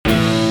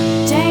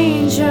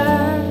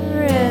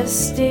danger is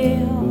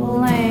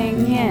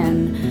stealing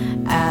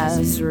in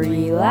as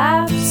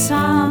relapse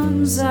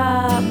hums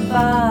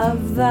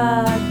above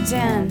the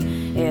din.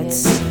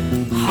 It's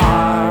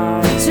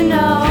hard to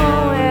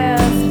know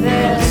if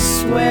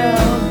this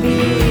will be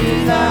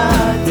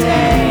the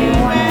day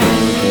when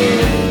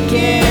you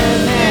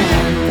give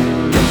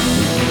in.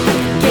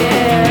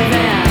 Give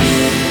in.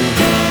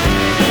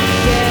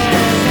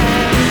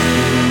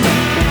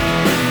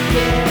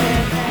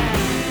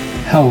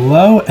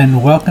 Hello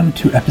and welcome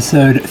to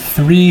episode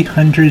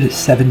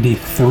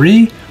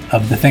 373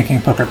 of the Thinking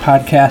Poker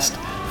Podcast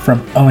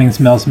from Owings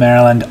Mills,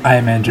 Maryland. I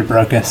am Andrew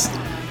Brokus.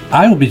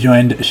 I will be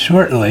joined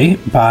shortly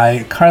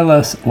by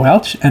Carlos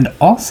Welch and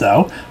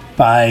also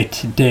by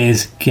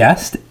today's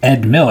guest,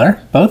 Ed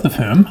Miller, both of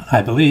whom,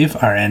 I believe,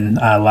 are in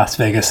Las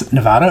Vegas,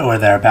 Nevada, or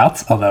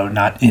thereabouts, although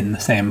not in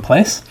the same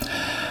place.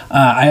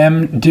 I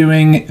am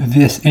doing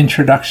this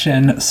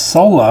introduction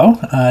solo,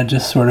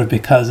 just sort of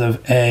because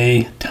of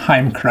a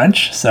time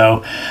crunch.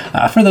 So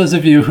for those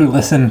of you who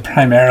listen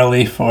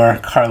primarily for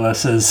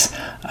Carlos's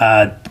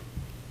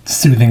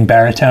soothing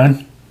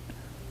baritone,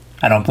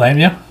 I don't blame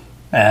you.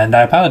 And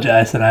I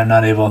apologize that I'm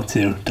not able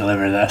to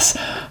deliver this.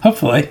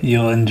 Hopefully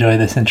you'll enjoy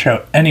this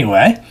intro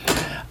anyway.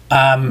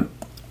 I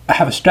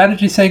have a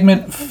strategy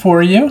segment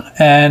for you,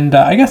 and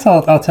I guess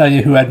I'll tell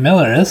you who Ed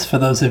Miller is for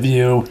those of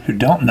you who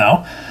don't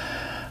know.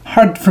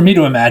 Hard for me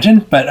to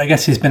imagine, but I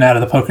guess he's been out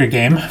of the poker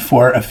game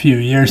for a few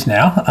years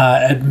now.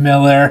 Ed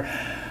Miller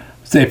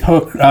is a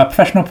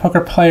professional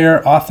poker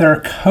player,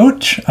 author,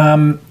 coach.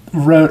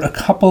 Wrote a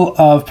couple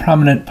of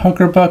prominent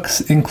poker books,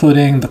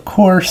 including The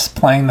Course,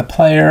 Playing the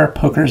Player,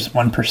 Poker's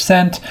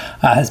 1%.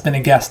 Has been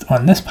a guest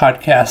on this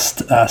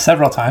podcast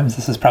several times.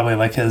 This is probably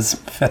like his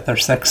fifth or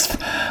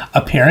sixth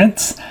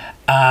appearance.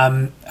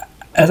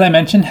 As I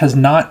mentioned, has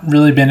not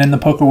really been in the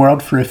poker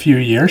world for a few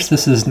years.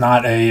 This is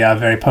not a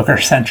very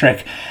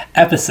poker-centric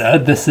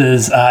episode. This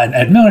is an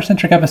Ed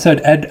Miller-centric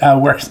episode. Ed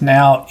works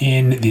now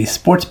in the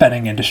sports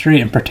betting industry,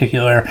 in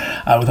particular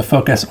with a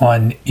focus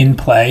on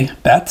in-play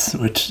bets,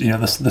 which, you know,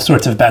 the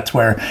sorts of bets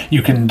where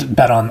you can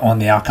bet on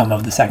the outcome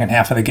of the second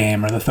half of the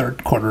game or the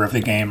third quarter of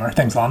the game or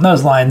things along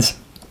those lines.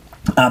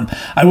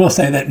 I will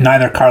say that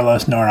neither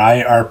Carlos nor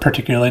I are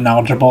particularly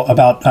knowledgeable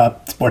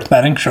about sports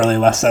betting, surely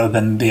less so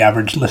than the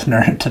average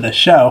listener to this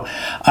show.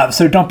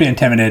 So don't be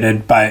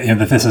intimidated by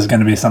that this is going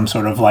to be some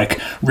sort of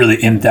like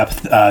really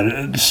in-depth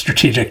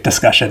strategic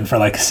discussion for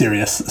like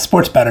serious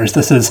sports bettors.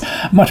 This is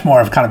much more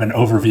of kind of an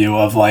overview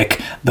of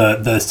like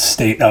the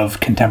state of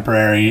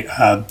contemporary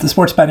the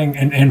sports betting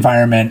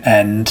environment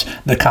and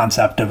the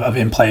concept of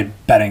in-play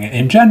betting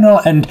in general.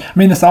 And I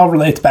mean, this all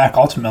relates back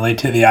ultimately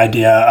to the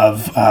idea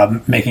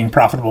of making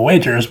profitable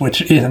wagers,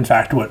 which is in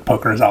fact what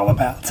poker is all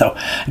about. So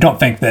I don't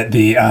think that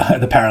the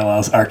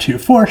parallels are too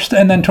forced.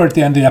 And then towards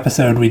the end of the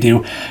episode, we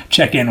do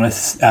check in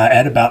with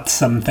Ed about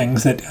some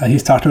things that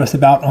he's talked to us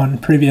about on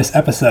previous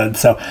episodes.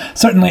 So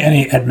certainly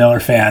any Ed Miller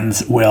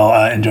fans will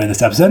enjoy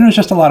this episode. It was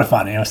just a lot of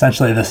fun.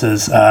 Essentially this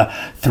is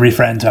three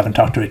friends who haven't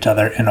talked to each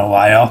other in a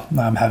while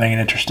having an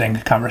interesting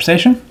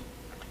conversation.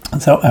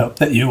 So I hope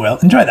that you will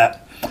enjoy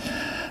that.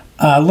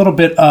 A little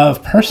bit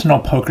of personal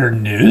poker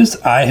news.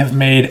 I have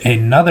made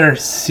another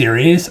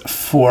series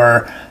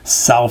for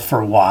Solve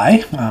for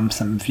Why.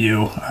 Some of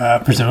you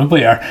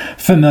presumably are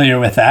familiar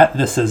with that.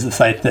 This is the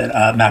site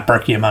that Matt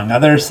Berkey, among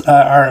others,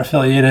 are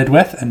affiliated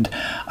with, and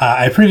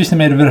I previously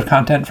made a bit of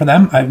content for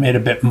them. I've made a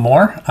bit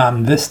more.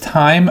 This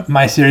time,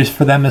 my series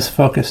for them is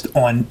focused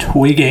on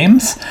toy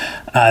games.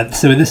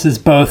 So this is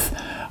both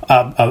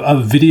a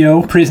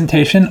video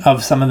presentation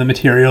of some of the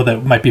material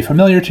that might be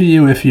familiar to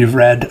you if you've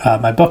read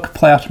my book,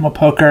 Play Optimal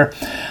Poker.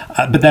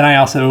 But then I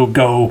also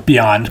go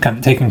beyond, kind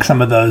of taking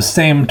some of those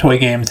same toy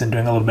games and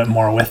doing a little bit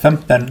more with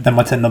them than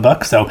what's in the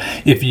book. So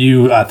if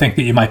you think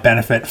that you might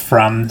benefit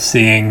from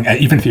seeing,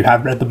 even if you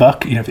have read the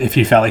book, if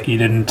you felt like you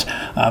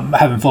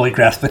haven't fully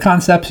grasped the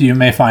concepts, you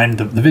may find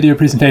the video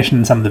presentation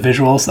and some of the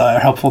visuals are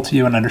helpful to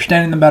you in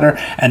understanding them better.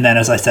 And then,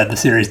 as I said, the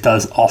series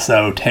does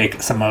also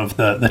take some of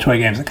the toy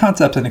games and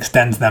concepts and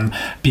extends them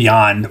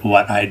beyond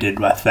what I did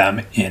with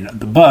them in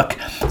the book.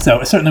 So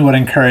I certainly would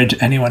encourage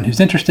anyone who's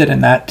interested in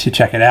that to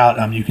check it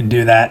out. You can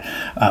do that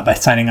by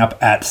signing up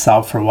at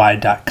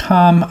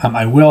solveforwhy.com.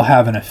 I will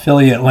have an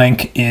affiliate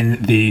link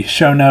in the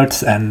show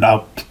notes, and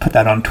I'll put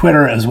that on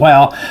Twitter as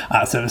well.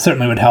 So it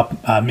certainly would help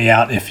me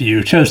out if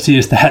you chose to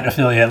use that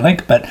affiliate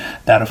link, but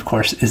that, of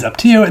course, is up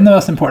to you. And the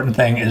most important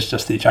thing is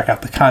just that you check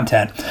out the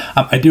content.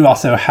 I do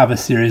also have a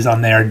series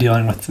on there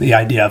dealing with the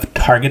idea of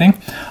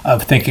targeting,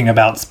 of thinking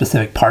about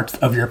specific parts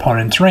of your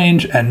opponent's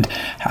range and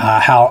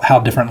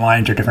how different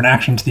lines or different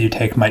actions that you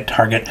take might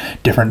target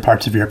different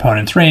parts of your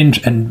opponent's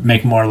range and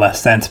make more or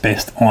less sense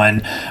based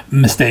on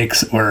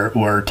mistakes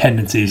or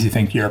tendencies you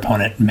think your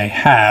opponent may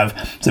have.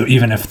 So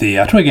even if the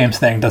toy games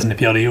thing doesn't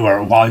appeal to you,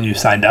 or while you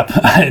signed up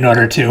in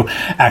order to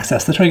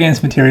access the toy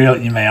games material,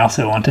 you may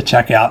also want to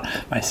check out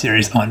my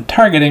series on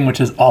targeting, which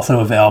is also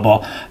available.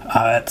 available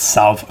at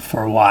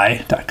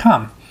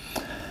solveforwhy.com.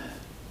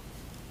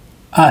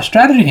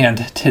 Strategy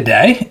hand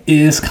today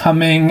is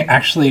coming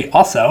actually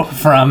also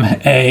from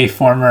a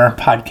former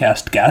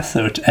podcast guest,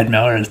 which Ed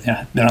Miller has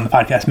been on the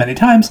podcast many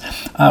times.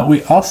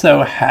 We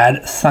also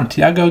had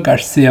Santiago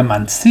Garcia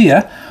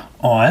Mancia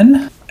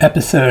on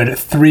episode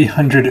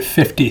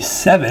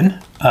 357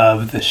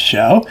 of the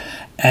show,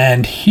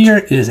 and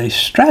here is a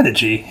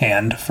strategy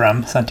hand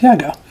from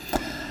Santiago.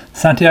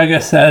 Santiago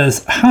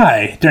says,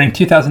 "Hi, during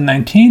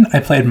 2019, I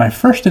played my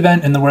first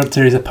event in the World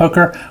Series of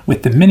Poker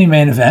with the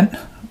mini-main event,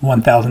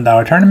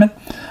 $1,000 tournament.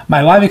 My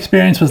live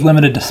experience was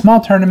limited to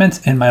small tournaments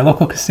in my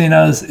local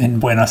casinos in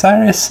Buenos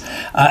Aires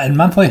and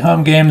monthly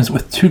home games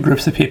with 2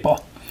 groups of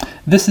people.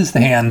 This is the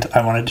hand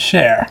I wanted to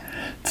share.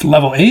 It's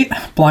level 8,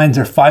 blinds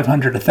are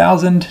 500 to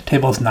 1,000,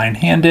 table's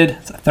 9-handed,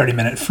 it's a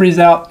 30-minute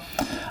freeze-out.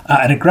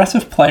 An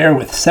aggressive player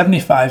with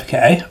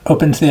 75k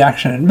opens the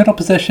action in middle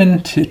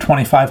position to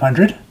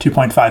 2,500,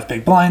 2.5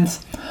 big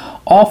blinds.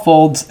 All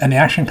folds, and the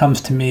action comes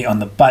to me on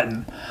the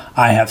button.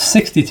 I have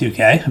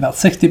 62k, about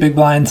 60 big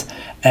blinds,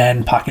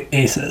 and pocket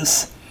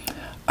aces.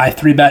 I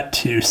 3-bet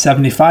to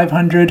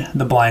 7,500,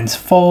 the blinds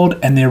fold,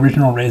 and the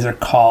original raiser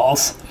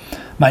calls.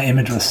 My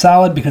image was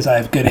solid because I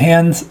have good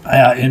hands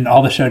in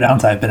all the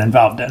showdowns I've been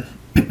involved in."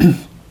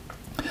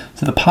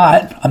 So the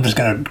pot, I'm just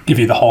going to give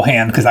you the whole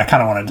hand because I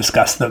kind of want to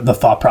discuss the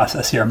thought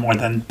process here more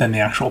than the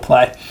actual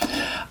play.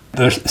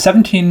 There's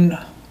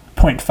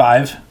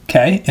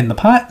 17.5k in the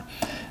pot.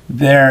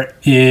 There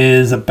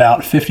is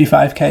about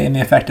 55k in the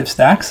effective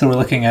stack, so we're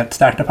looking at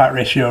stack to pot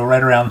ratio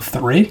right around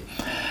 3.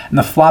 And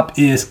the flop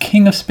is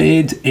king of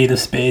spades, 8 of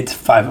spades,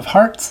 5 of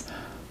hearts.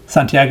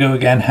 Santiago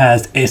again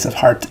has ace of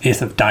hearts,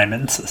 ace of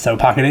diamonds. So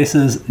pocket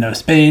aces, no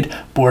spade.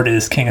 Board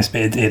is king of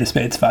spades, 8 of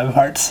spades, 5 of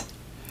hearts.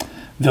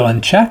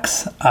 Villain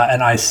checks,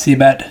 and I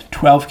c-bet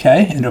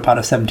 12k into a pot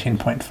of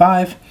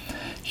 17.5.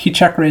 He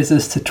check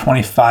raises to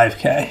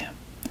 25k.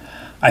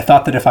 I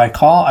thought that if I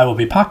call, I will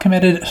be pot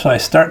committed, so I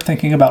start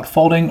thinking about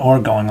folding or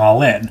going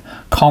all in.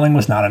 Calling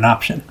was not an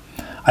option.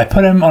 I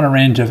put him on a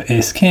range of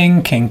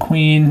ace-king,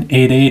 king-queen,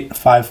 8-8,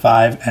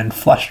 5-5, and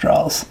flush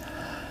draws.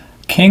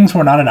 Kings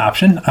were not an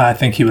option. I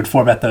think he would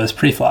 4-bet those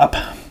pre-flop.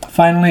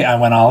 Finally, I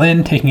went all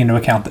in, taking into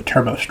account the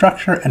turbo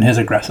structure and his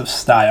aggressive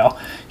style.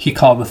 He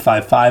called with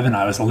 5-5 and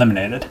I was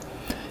eliminated.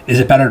 Is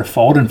it better to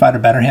fold and find a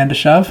better hand to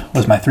shove?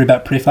 Was my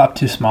 3-bet pre-flop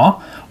too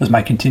small? Was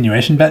my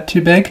continuation bet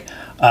too big?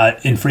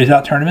 In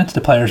freeze-out tournaments, do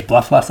players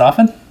bluff less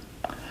often?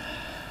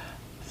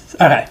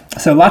 Okay,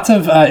 so lots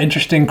of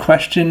interesting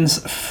questions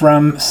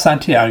from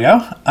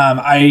Santiago.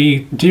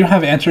 I do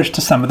have answers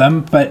to some of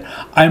them, but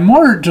I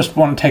more just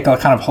want to take a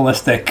kind of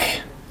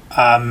holistic...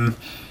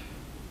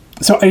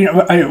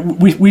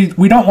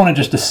 we don't want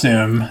to just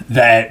assume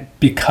that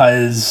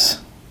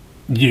because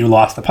you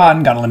lost the pot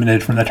and got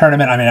eliminated from the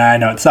tournament. I mean, I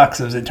know it sucks.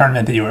 It was a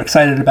tournament that you were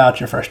excited about,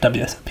 your first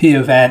WSOP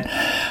event.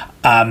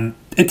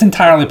 It's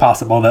entirely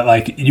possible that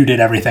like you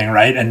did everything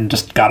right and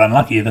just got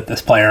unlucky that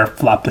this player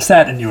flopped a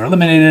set and you were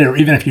eliminated, or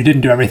even if you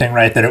didn't do everything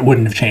right, that it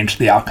wouldn't have changed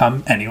the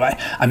outcome anyway.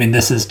 I mean,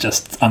 this is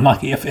just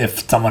unlucky.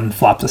 If someone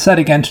flops a set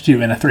against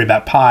you in a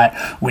 3-bet pot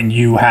when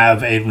you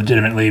have a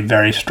legitimately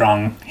very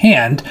strong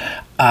hand,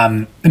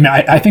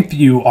 I think that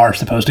you are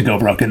supposed to go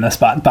broke in this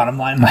spot, bottom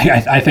line. Like,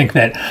 I think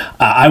that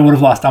I would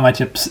have lost all my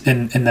chips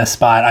in this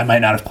spot. I might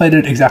not have played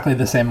it exactly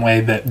the same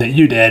way that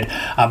you did,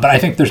 but I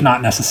think there's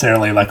not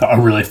necessarily like a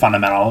really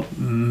fundamental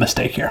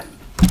mistake here.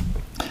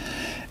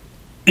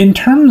 In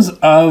terms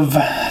of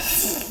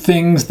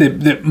things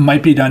that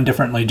might be done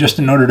differently just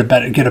in order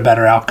to get a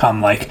better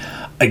outcome, like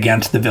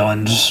against the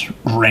villain's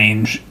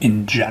range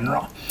in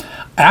general,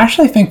 I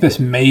actually think this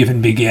may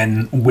even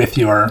begin with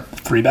your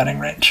 3-betting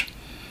range.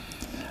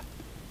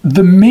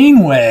 The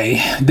main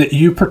way that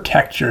you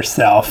protect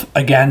yourself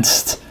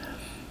against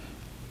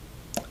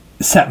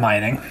set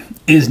mining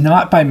is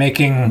not by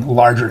making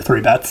larger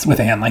 3-bets with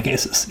a hand like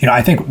aces.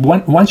 I think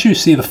once you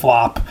see the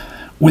flop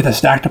with a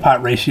stack to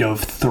pot ratio of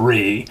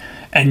 3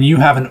 and you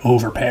have an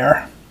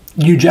overpair,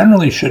 you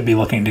generally should be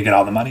looking to get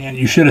all the money in.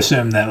 You should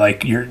assume that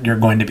like you're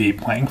going to be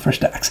playing for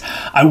stacks.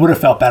 I would have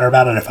felt better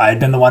about it if I had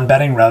been the one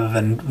betting rather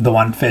than the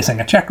one facing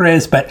a check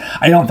raise, but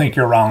I don't think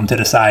you're wrong to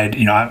decide,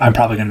 I'm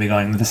probably going to be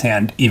going with this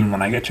hand even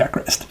when I get check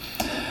raised.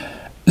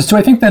 So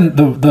I think then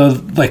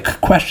the like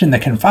question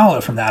that can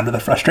follow from that, or the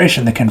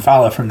frustration that can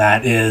follow from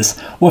that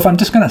is, well, if I'm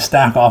just going to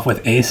stack off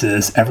with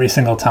aces every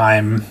single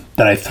time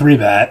that I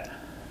 3-bet,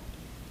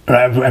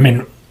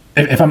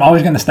 if I'm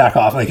always going to stack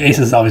off, like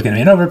aces is always going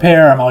to be an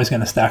overpair, I'm always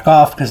going to stack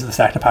off because the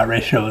stack to pot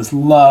ratio is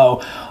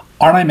low,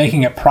 aren't I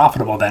making it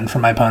profitable then for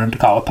my opponent to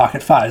call with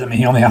pocket 5s? I mean,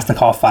 he only has to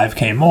call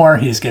 5k more,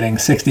 he's getting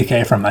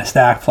 60k from my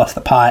stack plus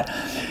the pot.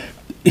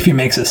 If he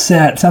makes a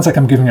set, it sounds like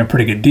I'm giving him a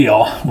pretty good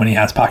deal when he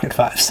has pocket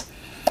 5s.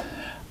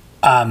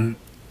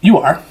 You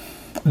are.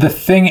 The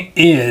thing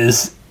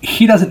is,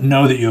 he doesn't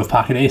know that you have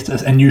pocket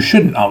aces, and you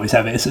shouldn't always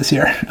have aces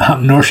here,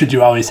 nor should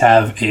you always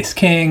have ace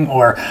king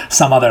or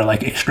some other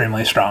like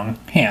extremely strong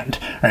hand.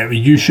 Right?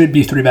 You should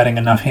be 3-betting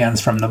enough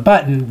hands from the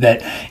button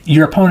that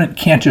your opponent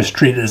can't just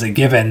treat it as a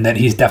given that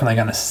he's definitely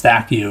going to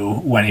stack you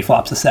when he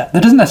flops a set.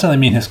 That doesn't necessarily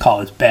mean his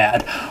call is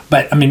bad,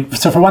 but I mean,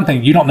 so for one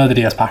thing, you don't know that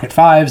he has pocket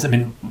fives. I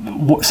mean,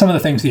 some of the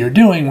things that you're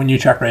doing when you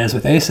check raise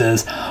with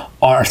aces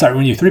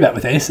when you 3-bet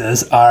with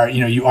aces are,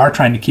 you are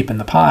trying to keep in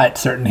the pot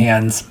certain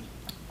hands,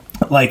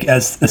 like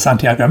as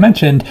Santiago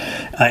mentioned,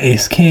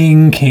 ace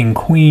king, king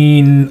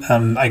queen,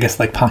 I guess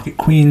like pocket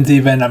queens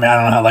even. I mean, I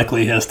don't know how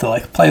likely he is to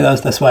like play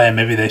those this way, and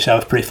maybe they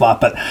shove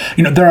pre-flop, but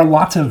there are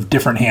lots of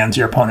different hands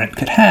your opponent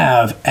could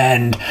have,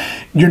 and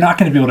you're not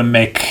going to be able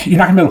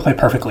to play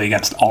perfectly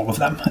against all of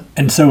them.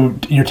 And so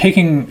you're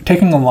taking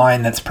a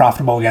line that's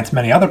profitable against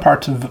many other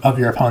parts of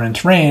your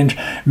opponent's range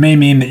may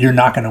mean that you're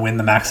not going to win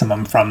the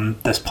maximum from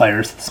this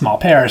player's small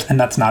pairs, and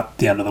that's not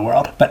the end of the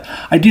world. But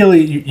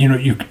ideally,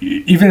 you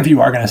even if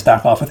you are going to stack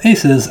off with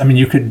aces, I mean,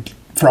 you could,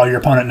 for all your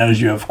opponent knows,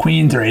 you have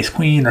queens or ace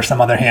queen or some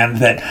other hand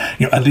that,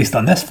 at least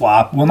on this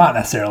flop, will not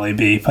necessarily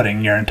be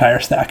putting your entire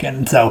stack in.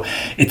 And so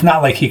it's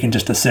not like he can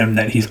just assume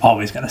that he's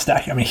always going to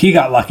stack you. I mean, he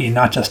got lucky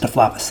not just to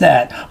flop a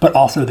set, but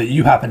also that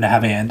you happen to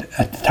have a hand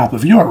at the top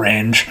of your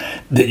range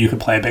that you could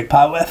play a big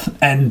pot with.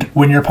 And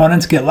when your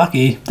opponents get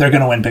lucky, they're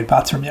going to win big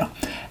pots from you.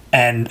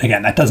 And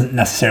again, that doesn't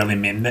necessarily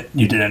mean that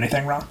you did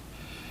anything wrong.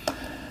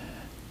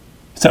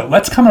 So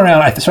let's come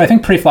around. So I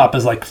think pre-flop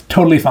is like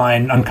totally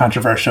fine,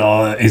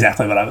 uncontroversial,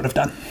 exactly what I would have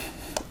done.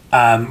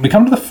 We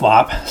come to the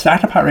flop. Stack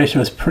to pot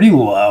ratio is pretty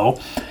low,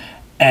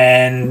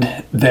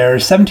 and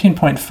there's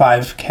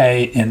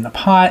 17.5k in the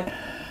pot.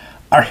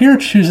 Our hero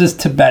chooses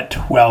to bet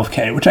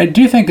 12k, which I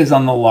do think is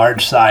on the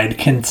large side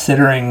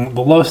considering the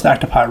low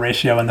stack to pot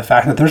ratio and the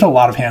fact that there's a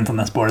lot of hands on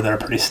this board that are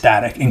pretty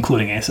static,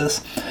 including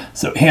aces.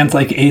 So hands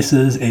like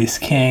aces, ace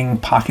king,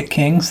 pocket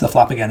kings. The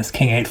flop again is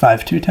king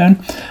 8-5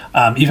 two-tone.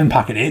 Even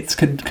pocket eights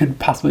could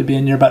possibly be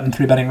in your button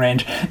 3-betting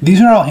range.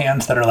 These are all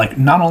hands that are like,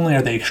 not only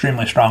are they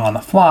extremely strong on the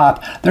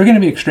flop, they're going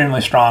to be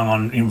extremely strong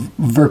on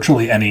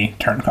virtually any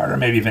turn card, or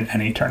maybe even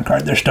any turn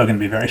card. They're still going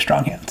to be very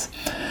strong hands.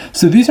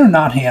 So these are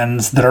not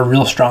hands that are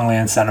real strongly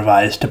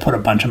incentivized to put a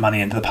bunch of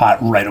money into the pot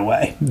right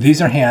away.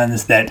 These are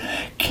hands that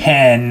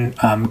can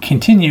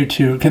continue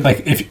to,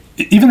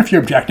 even if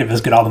your objective is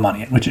get all the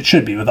money in, which it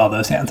should be with all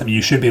those hands. I mean,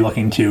 you should be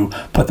looking to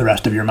put the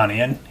rest of your money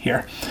in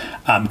here.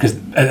 And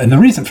the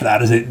reason for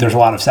that is that there's a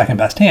lot of second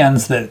best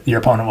hands that your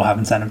opponent will have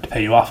incentive to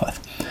pay you off with.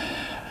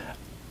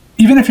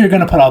 Even if you're going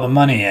to put all the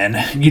money in,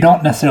 you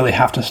don't necessarily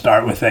have to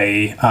start with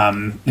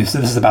so this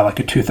is about like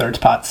a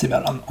 2/3 pot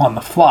c-bet on the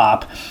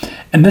flop.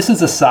 And this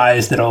is a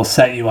size that'll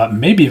set you up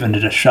maybe even to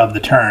just shove the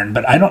turn,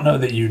 but I don't know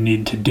that you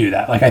need to do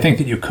that. Like, I think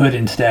that you could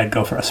instead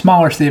go for a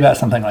smaller c-bet,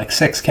 something like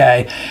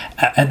 6k,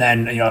 and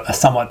then, a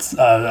somewhat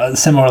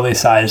similarly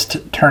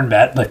sized turn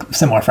bet, like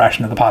similar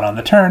fraction of the pot on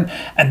the turn,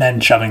 and then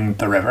shoving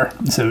the river.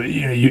 So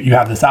you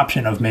have this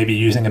option of maybe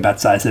using a bet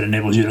size that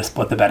enables you to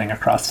split the betting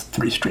across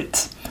 3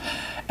 streets.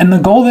 And the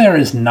goal there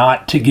is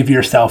not to give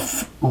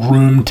yourself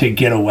room to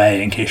get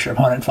away in case your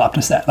opponent flopped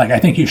a set. Like, I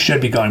think you should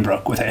be going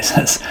broke with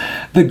aces.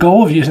 The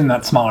goal of using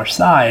that smaller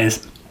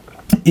size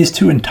is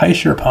to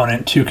entice your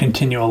opponent to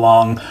continue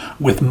along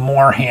with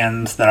more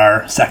hands that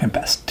are second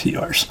best to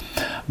yours.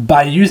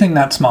 By using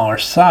that smaller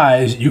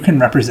size, you can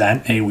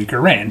represent a weaker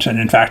range. And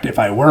in fact, if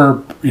I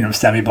were,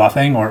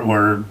 semi-bluffing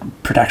or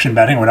protection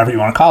betting, whatever you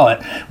want to call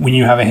it, when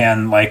you have a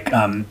hand like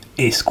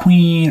ace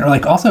queen, or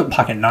like also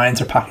pocket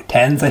nines or pocket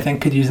tens, I think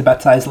could use a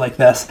bet size like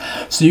this.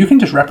 So you can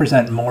just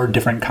represent more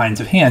different kinds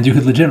of hands. You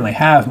could legitimately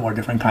have more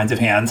different kinds of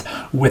hands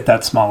with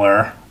that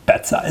smaller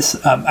bet size.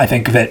 I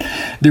think that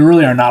there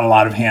really are not a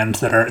lot of hands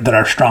that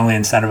are strongly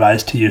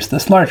incentivized to use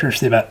this larger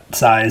c-bet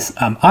size.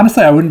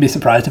 Honestly, I wouldn't be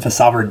surprised if a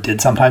solver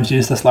did sometimes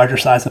use this larger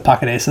size of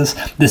pocket aces.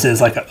 This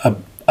is like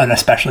an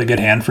especially good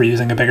hand for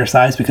using a bigger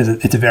size because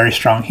it's a very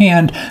strong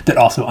hand that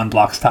also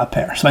unblocks top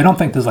pair. So I don't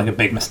think there's like a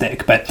big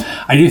mistake, but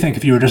I do think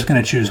if you were just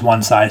going to choose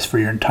one size for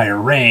your entire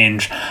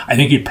range, I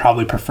think you'd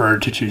probably prefer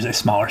to choose a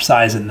smaller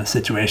size in this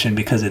situation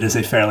because it is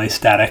a fairly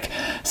static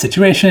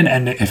situation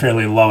and a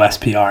fairly low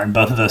SPR, and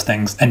both of those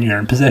things, and you're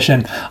in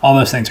position, all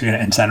those things are going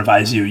to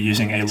incentivize you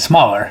using a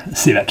smaller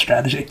c-bet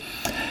strategy.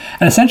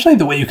 And essentially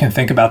the way you can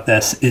think about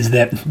this is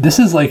that this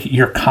is like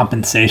your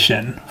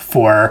compensation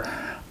for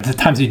the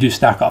times you do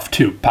stack off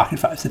to pocket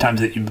fives, the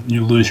times that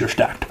you lose your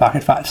stack to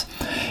pocket fives.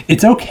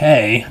 It's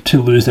okay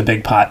to lose a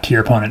big pot to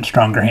your opponent's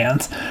stronger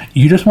hands.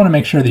 You just want to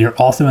make sure that you're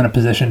also in a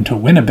position to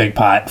win a big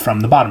pot from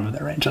the bottom of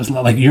their range.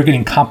 Like, you're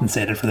getting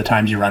compensated for the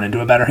times you run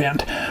into a better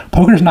hand.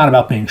 Poker's not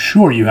about being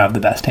sure you have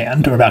the best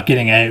hand or about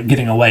getting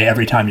away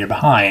every time you're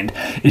behind.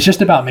 It's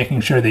just about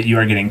making sure that you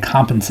are getting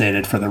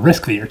compensated for the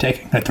risk that you're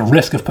taking. That the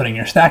risk of putting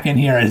your stack in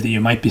here is that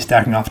you might be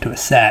stacking off to a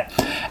set.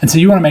 And so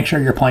you want to make sure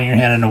you're playing your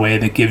hand in a way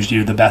that gives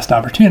you the best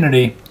opportunity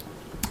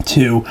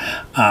to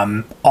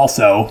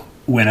also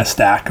win a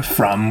stack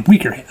from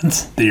weaker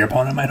hands that your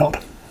opponent might hold.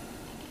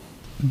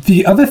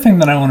 The other thing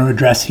that I want to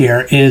address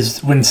here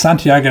is when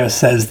Santiago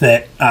says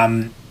that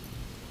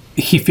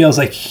he feels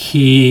like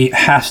he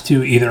has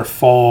to either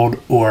fold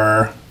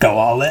or go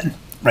all in.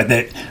 Right,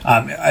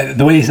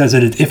 the way he says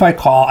it is, if I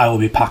call, I will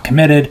be pot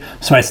committed,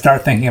 so I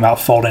start thinking about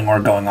folding or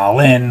going all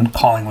in.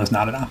 Calling was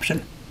not an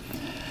option.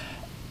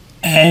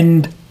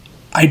 And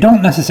I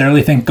don't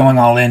necessarily think going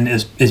all in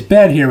is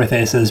bad here with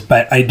aces,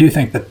 but I do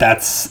think that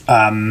that's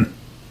not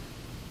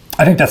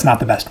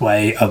the best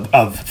way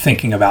of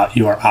thinking about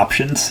your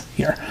options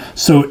here.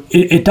 So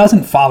it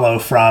doesn't follow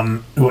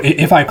from,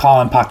 if I call,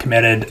 I'm pot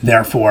committed,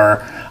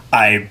 therefore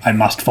I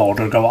must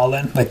fold or go all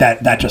in. Like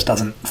that just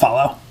doesn't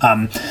follow.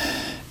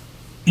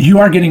 You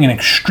are getting an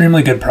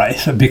extremely good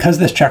price. Because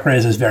this check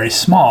raise is very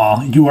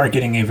small, you are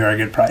getting a very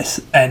good price.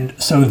 And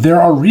so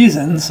there are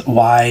reasons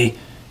why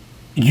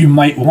you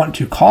might want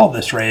to call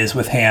this raise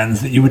with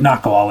hands that you would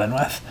not go all in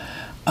with.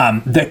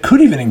 That could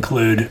even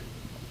include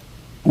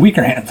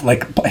weaker hands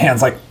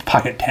like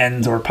pocket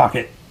tens or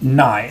pocket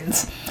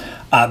nines.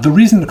 The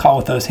reason to call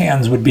with those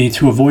hands would be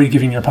to avoid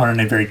giving your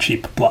opponent a very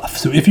cheap bluff.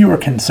 So if you were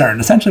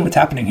concerned, essentially what's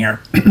happening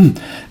here,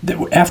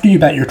 after you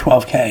bet your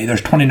 12K,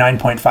 there's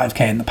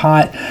 29.5K in the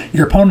pot.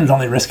 Your opponent is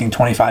only risking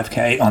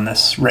 25K on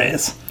this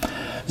raise.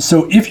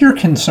 So if you're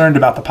concerned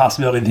about the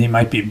possibility that he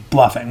might be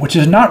bluffing, which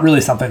is not really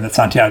something that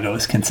Santiago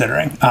is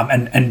considering,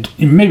 and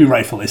maybe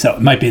rightfully so,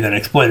 it might be that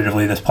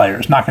exploitatively this player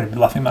is not going to be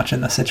bluffing much in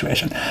this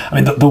situation.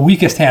 I mean, the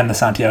weakest hand that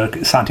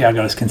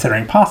Santiago is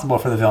considering possible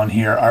for the villain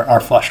here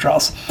are flush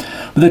draws.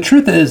 But the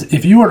truth is,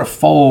 if you were to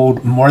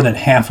fold more than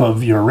half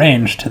of your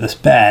range to this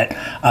bet,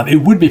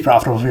 it would be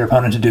profitable for your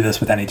opponent to do this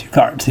with any two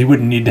cards. He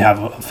wouldn't need to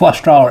have a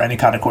flush draw or any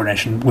kind of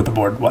coordination with the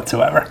board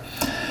whatsoever.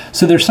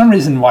 So there's some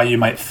reason why you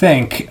might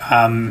think,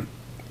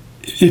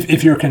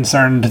 if you're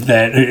concerned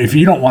that if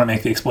you don't want to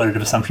make the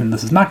exploitative assumption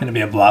this is not going to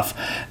be a bluff,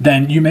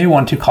 then you may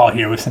want to call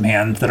here with some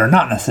hands that are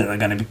not necessarily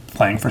going to be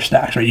playing for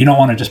stacks, right? You don't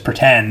want to just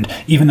pretend,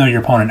 even though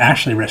your opponent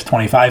actually risked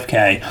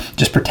 25K,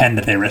 just pretend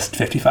that they risked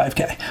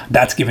 55K.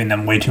 That's giving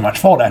them way too much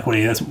fold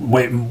equity. That's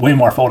way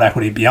more fold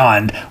equity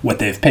beyond what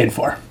they've paid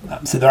for.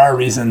 So there are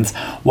reasons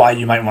why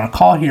you might want to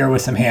call here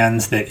with some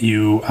hands that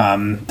you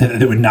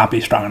that would not be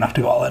strong enough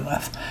to go all in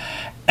with.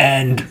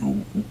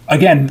 And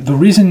again, the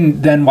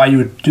reason then why you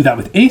would do that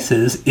with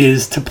aces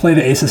is to play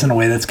the aces in a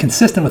way that's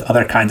consistent with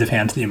other kinds of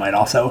hands that you might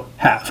also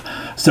have.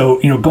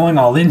 So, going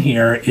all in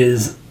here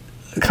is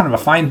kind of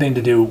a fine thing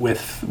to do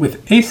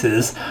with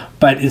aces,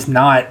 but is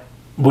not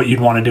what you'd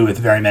want to do with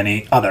very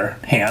many other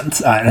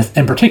hands,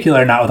 in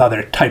particular not with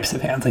other types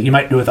of hands. Like you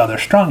might do with other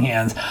strong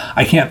hands.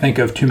 I can't think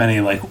of too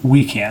many like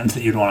weak hands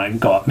that you'd want to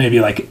go up. Maybe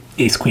like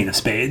ace queen of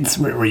spades,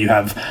 where you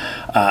have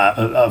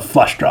a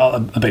flush draw,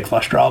 a big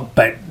flush draw,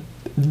 but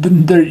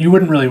you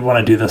wouldn't really want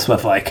to do this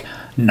with like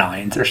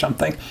nines or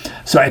something.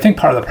 So I think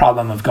part of the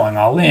problem of going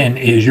all in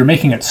is you're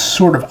making it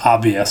sort of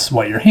obvious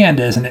what your hand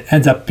is, and it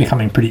ends up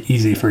becoming pretty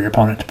easy for your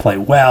opponent to play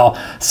well.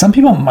 Some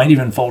people might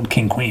even fold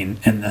king queen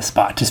in this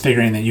spot, just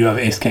figuring that you have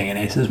ace king and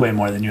aces way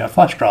more than you have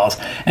flush draws,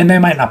 and they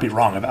might not be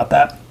wrong about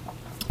that.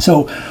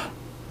 So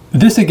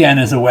this again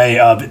is a way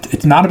of,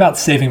 it's not about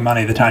saving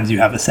money the times you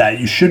have a set.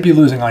 You should be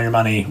losing all your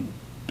money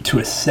to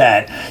a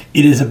set.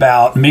 It is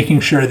about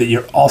making sure that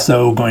you're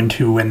also going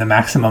to win the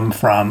maximum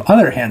from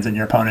other hands in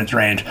your opponent's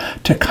range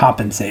to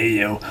compensate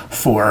you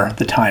for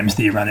the times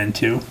that you run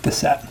into the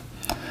set.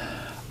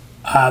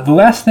 The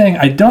last thing,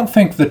 I don't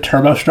think the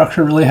turbo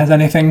structure really has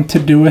anything to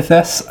do with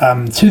this,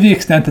 to the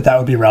extent that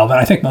would be relevant.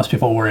 I think most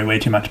people worry way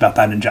too much about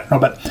that in general,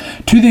 but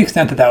to the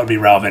extent that would be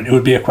relevant, it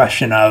would be a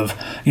question of,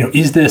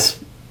 is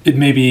this, it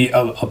may be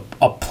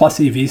a plus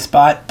EV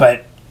spot,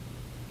 but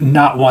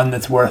not one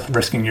that's worth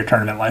risking your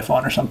tournament life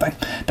on or something.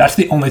 That's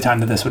the only time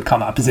that this would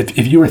come up, is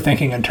if you were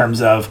thinking in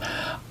terms of,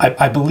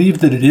 I believe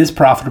that it is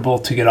profitable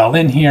to get all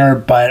in here,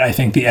 but I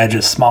think the edge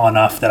is small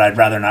enough that I'd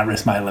rather not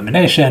risk my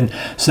elimination,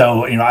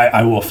 so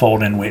I will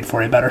fold and wait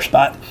for a better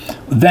spot.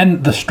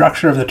 Then the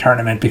structure of the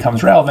tournament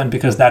becomes relevant,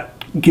 because that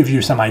gives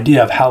you some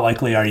idea of how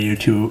likely are you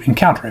to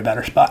encounter a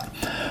better spot.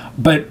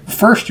 But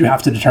first you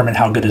have to determine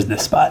how good is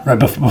this spot, right?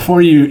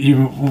 Before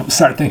you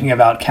start thinking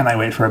about, can I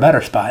wait for a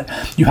better spot,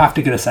 you have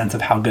to get a sense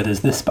of how good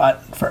is this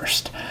spot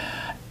first.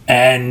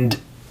 And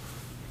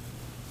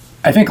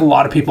I think a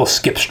lot of people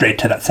skip straight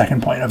to that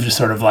second point of just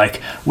sort of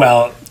like,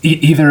 well,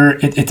 either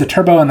it's a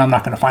turbo and I'm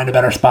not going to find a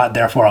better spot,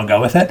 therefore I'll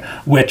go with it,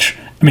 which,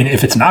 I mean,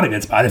 if it's not a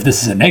good spot, if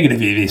this is a negative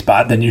EV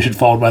spot, then you should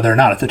fold whether or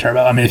not it's a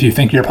turbo. I mean, if you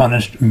think your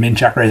opponent's min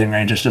check raising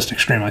range is just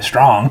extremely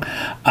strong,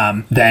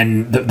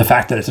 then the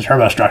fact that it's a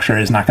turbo structure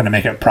is not going to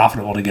make it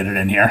profitable to get it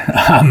in here.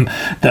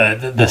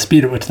 The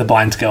speed at which the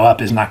blinds go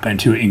up is not going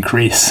to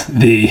increase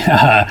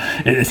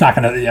it's not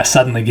going to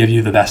suddenly give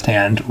you the best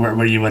hand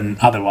where you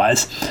wouldn't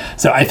otherwise.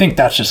 So I think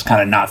that's just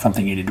kind of not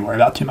something you need to worry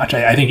about too much.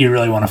 I think you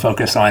really want to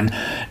focus on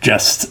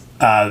just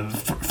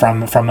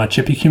from a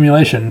chip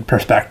accumulation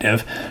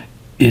perspective,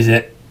 is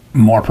it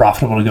more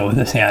profitable to go with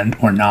this hand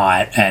or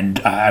not? And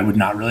I would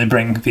not really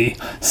bring the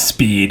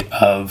speed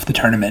of the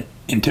tournament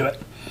into it.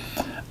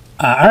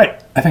 All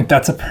right, I think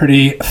that's a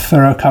pretty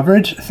thorough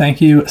coverage. Thank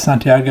you,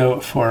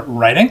 Santiago, for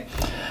writing.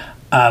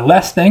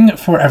 Last thing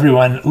for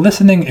everyone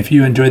listening, if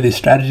you enjoy these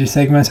strategy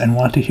segments and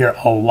want to hear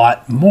a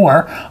lot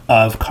more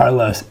of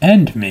Carlos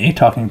and me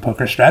talking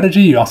poker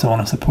strategy, you also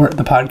want to support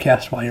the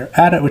podcast while you're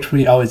at it, which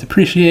we always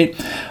appreciate.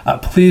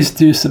 Please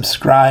do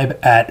subscribe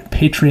at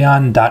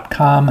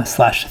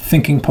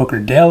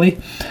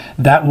patreon.com/thinkingpokerdaily.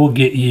 That will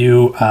get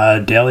you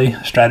daily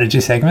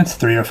strategy segments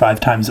 3 or 5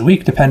 times a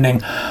week,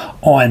 depending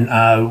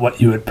on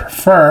what you would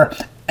prefer.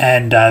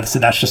 And so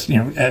that's just,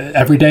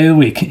 every day of the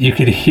week, you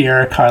could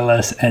hear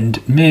Carlos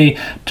and me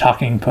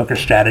talking poker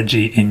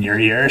strategy in your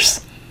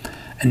ears.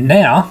 And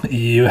now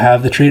you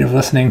have the treat of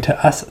listening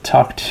to us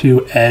talk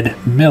to Ed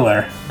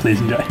Miller.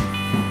 Please enjoy.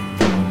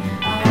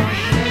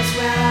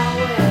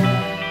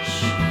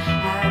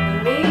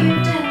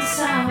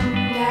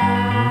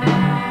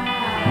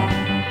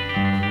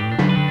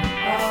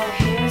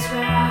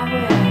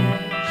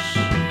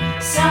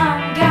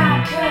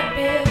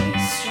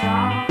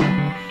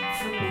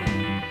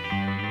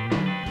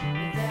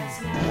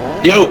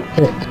 Yo,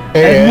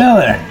 Ed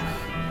Miller.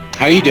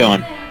 How you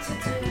doing?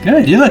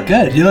 Good. You look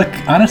good. You look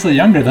honestly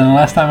younger than the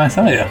last time I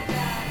saw you.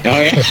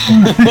 Oh yeah.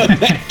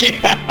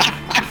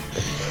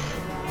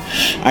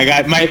 I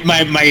got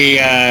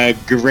my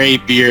gray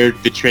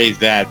beard betrays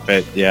that,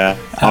 but yeah,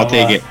 I'll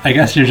take it. I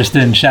guess you're just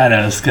in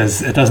shadows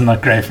because it doesn't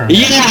look gray for me.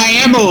 Yeah,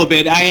 I am a little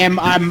bit. I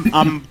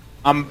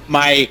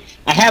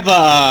have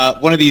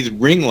one of these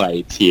ring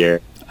lights here.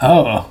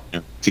 Oh.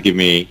 To give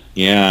me,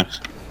 yeah.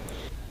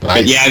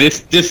 Nice. But yeah,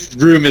 this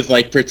room is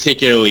like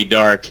particularly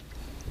dark.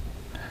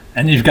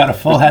 And you've got a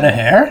full head of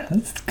hair.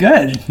 That's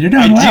good. You're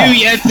doing well. I do,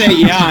 yes.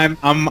 Yeah,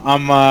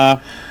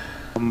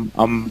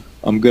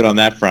 I'm good on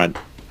that front.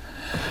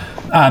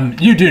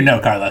 You do know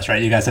Carlos,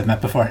 right? You guys have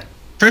met before.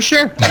 For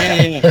sure.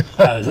 Yeah.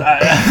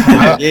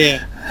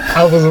 Yeah.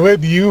 I was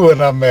with you when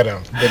I met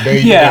him. The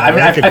day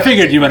I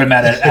figured you would have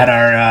met at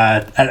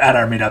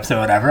our meetups or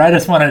whatever. I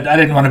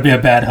didn't want to be a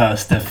bad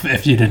host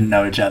if you didn't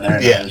know each other.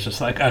 And I was just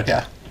like,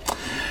 okay.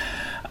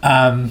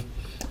 I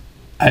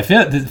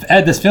feel,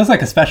 Ed, this feels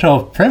like a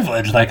special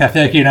privilege. Like, I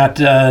feel like you're not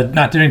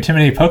doing too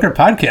many poker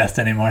podcasts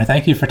anymore.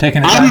 Thank you for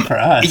taking the time for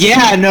us.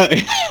 Yeah, no,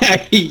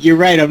 you're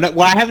right.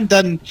 I haven't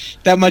done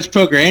that much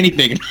poker or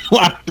anything in a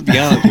while, to be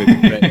honest with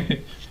you. But,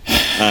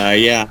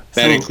 yeah,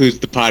 that includes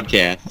the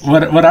podcast.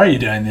 What are you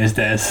doing these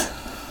days?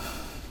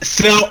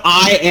 So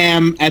I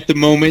am, at the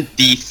moment,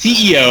 the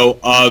CEO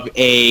of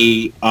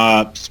a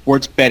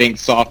sports betting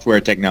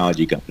software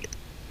technology company.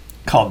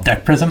 Called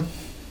Deck Prism?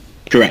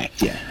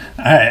 Correct, yeah.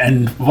 All right,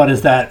 and what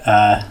does that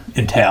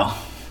entail?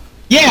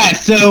 Yeah,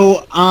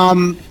 so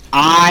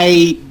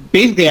I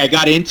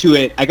got into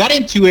it.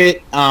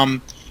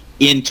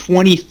 In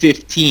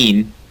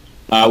 2015,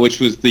 which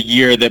was the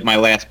year that my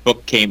last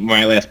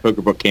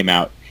poker book came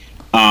out.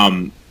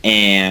 And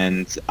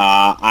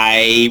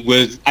I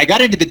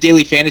got into the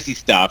daily fantasy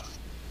stuff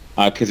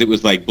because it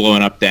was like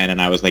blowing up then,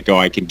 and I was like, oh,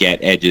 I can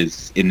get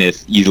edges in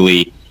this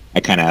easily. I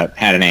kind of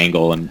had an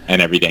angle and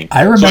everything.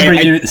 I remember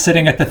you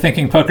sitting at the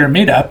Thinking Poker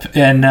meetup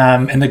in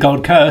the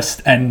Gold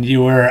Coast, and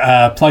you were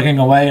plugging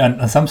away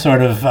on some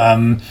sort of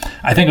I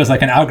think it was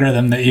like an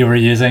algorithm that you were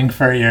using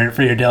for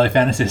your daily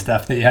fantasy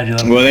stuff that you had your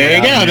little. Well, there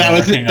you go.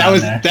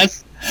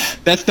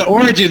 That's the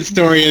origin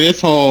story of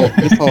this whole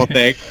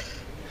thing.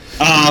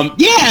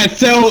 Yeah,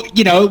 so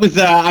it was.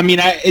 I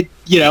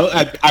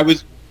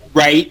was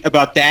right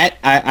about that.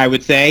 I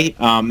would say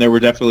there were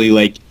definitely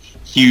like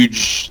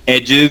huge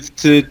edges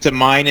to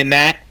mine in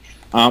that.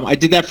 I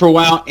did that for a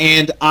while,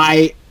 and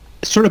I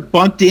sort of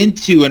bumped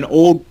into an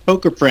old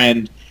poker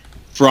friend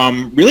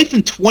from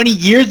 20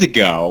 years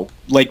ago,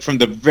 like from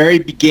the very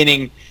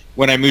beginning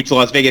when I moved to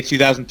Las Vegas,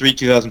 2003,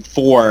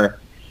 2004,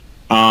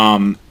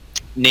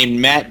 named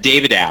Matt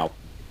Davidow.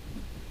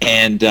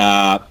 And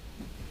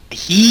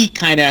he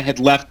kind of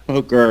had left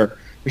poker.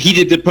 He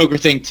did the poker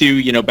thing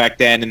too, back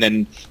then, and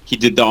then he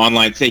did the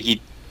online thing.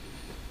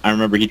 I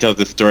remember he tells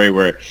this story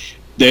where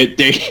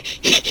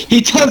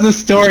he tells a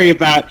story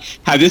about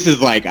how this is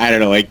like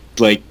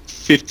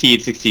 15,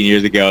 16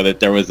 years ago,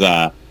 that there was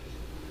a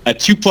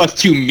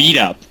 2+2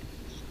 meetup.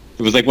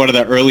 It was like one of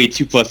the early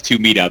 2+2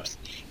 meetups,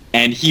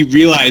 and he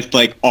realized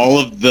like all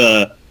of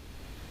the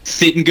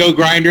sit and go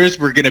grinders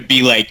were gonna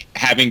be like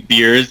having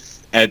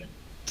beers at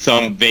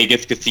some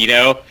Vegas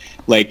casino,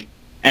 like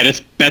at a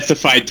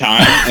specified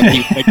time, and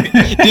he's like,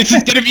 this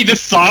is gonna be the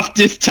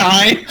softest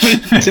time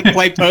to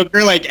play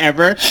poker like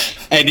ever.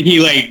 And he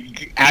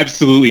like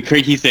absolutely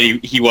crazy. He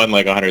said he won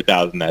like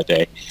 100,000 that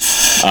day.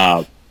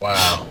 Wow.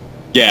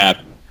 Yeah.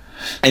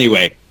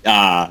 Anyway,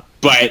 but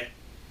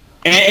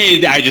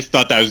I just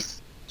thought that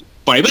was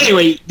funny. But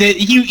anyway,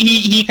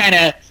 he kind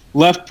of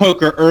left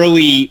poker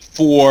early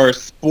for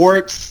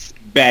sports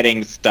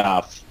betting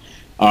stuff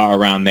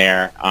around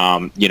there.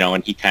 And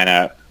he kind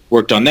of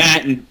worked on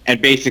that and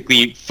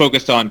basically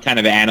focused on kind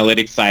of the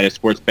analytics side of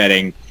sports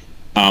betting,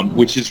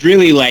 which is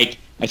really like,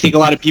 I think a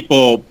lot of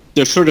people,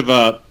 there's sort of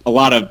a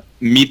lot of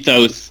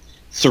mythos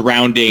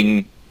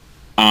surrounding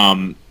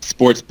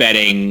sports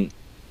betting,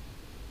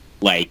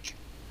 like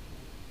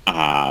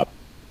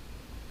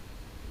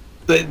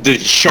the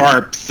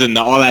sharps and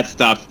all that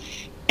stuff.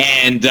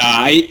 And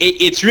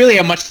it's really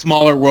a much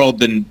smaller world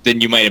than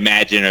you might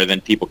imagine, or than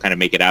people kind of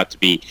make it out to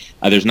be.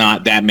 There's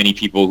not that many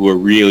people who are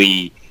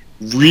really,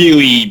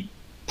 really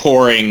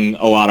pouring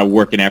a lot of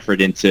work and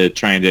effort into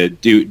trying to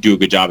do a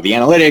good job of the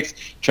analytics,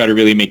 try to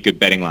really make good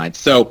betting lines.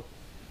 So,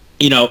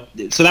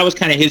 so that was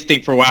kind of his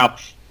thing for a while.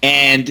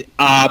 And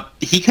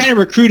he kind of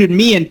recruited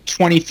me in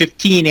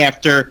 2015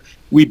 after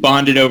we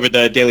bonded over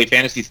the daily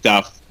fantasy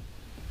stuff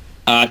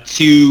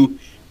to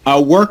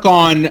work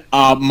on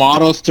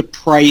models to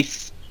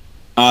price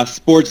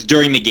sports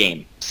during the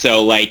game.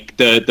 So like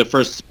the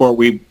first sport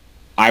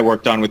I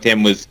worked on with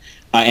him was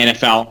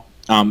NFL.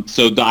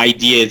 So the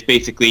idea is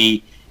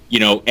basically,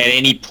 at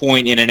any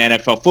point in an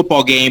NFL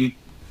football game,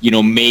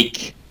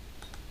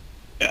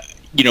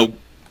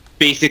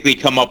 basically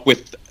come up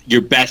with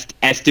your best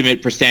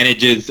estimate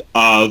percentages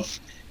of,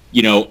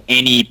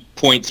 any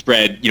point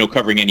spread,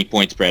 covering any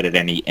point spread at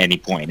any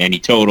point, any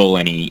total,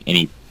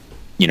 any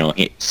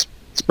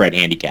spread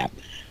handicap.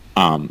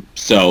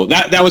 So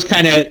that was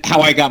kind of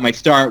how I got my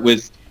start,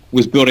 was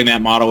building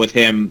that model with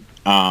him.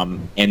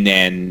 And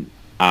then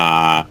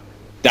that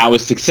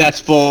was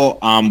successful.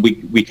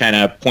 We kind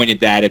of pointed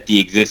that at the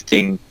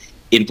existing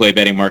in-play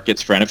betting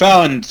markets for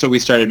NFL, and so we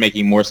started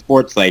making more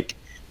sports like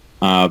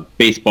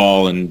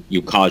baseball and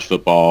college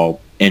football,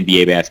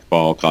 NBA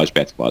basketball, college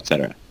basketball,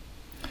 etc.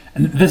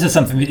 And this is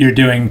something that you're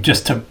doing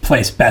just to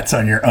place bets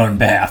on your own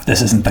behalf.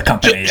 This isn't the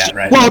company yet,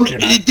 right? Well,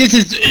 this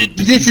is.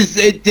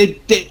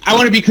 I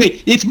want to be clear.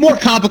 It's more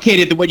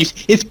complicated than what you.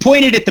 It's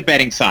pointed at the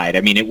betting side.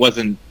 I mean, it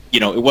wasn't.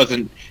 It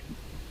wasn't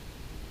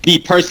me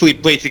personally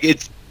placing.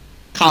 It's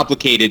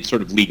complicated,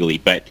 sort of legally,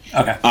 but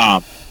okay.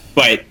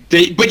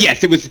 But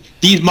yes, it was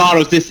these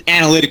models. This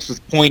analytics was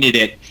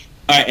pointed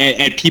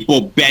at people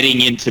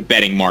betting into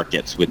betting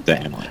markets with the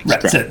analytics.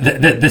 Right. So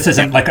this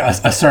isn't like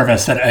a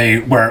service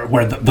that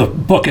where the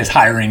book is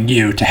hiring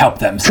you to help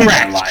them.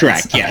 Correct. Okay.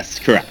 Yes.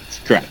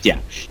 Correct. Yeah.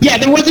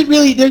 There wasn't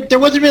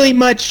really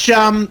much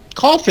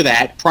call for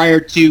that prior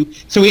to.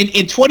 So in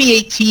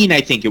 2018, I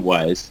think it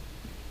was.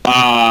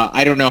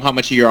 I don't know how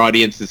much of your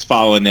audience is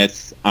following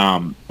this,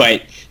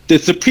 but the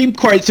Supreme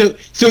Court. So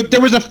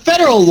there was a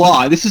federal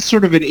law. This is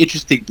sort of an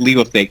interesting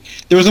legal thing.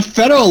 There was a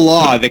federal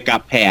law that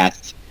got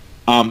passed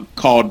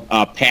called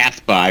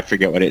PASPA. I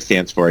forget what it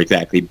stands for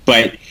exactly,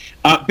 but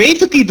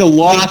basically the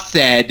law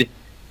said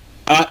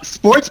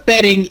sports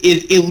betting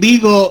is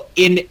illegal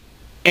in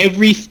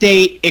every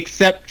state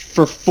except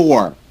for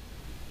 4.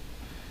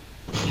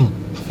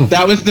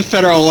 That was the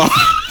federal law.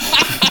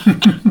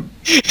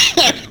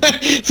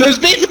 So it's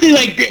basically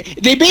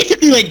they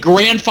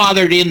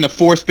grandfathered in the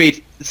 4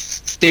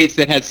 states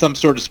that had some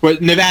sort of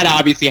sport. Nevada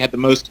obviously had the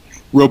most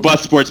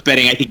robust sports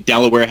betting. I think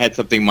Delaware had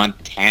something.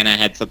 Montana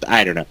had something.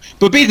 I don't know.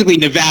 But basically,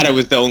 Nevada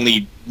was the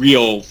only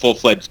real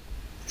full-fledged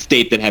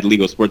state that had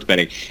legal sports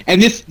betting.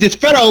 And this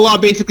federal law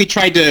basically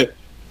tried to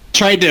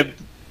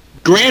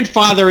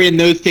grandfather in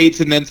those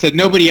states and then said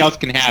nobody else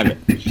can have it.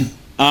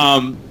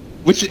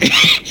 Which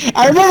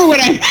I remember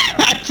when I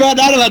found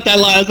out about that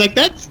law, I was like,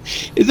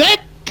 is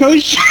that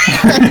kosher?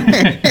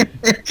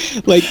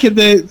 Like, can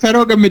the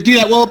federal government do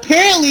that? Well,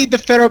 apparently the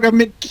federal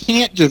government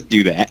can't just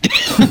do that.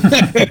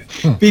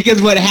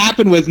 Because what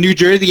happened was New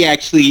Jersey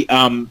actually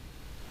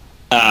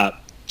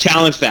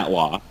challenged that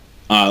law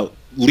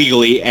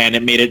legally, and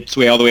it made its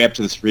way all the way up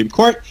to the Supreme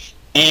Court,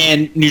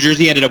 and New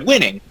Jersey ended up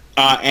winning.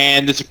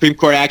 And the Supreme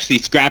Court actually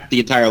scrapped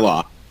the entire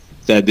law,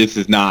 said this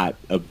is not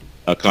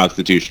a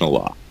constitutional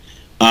law.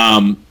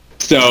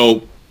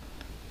 So,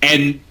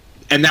 and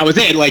that was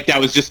it. Like, that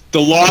was just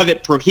the law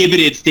that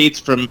prohibited states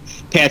from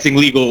passing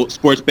legal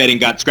sports betting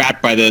got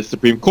scrapped by the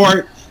Supreme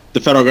Court. The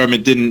federal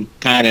government didn't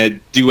kind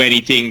of do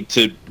anything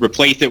to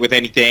replace it with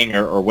anything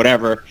or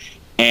whatever.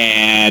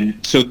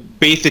 And so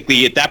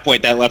basically at that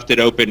point, that left it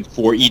open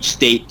for each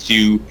state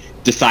to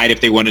decide if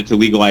they wanted to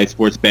legalize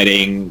sports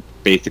betting,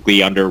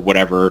 basically under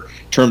whatever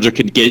terms or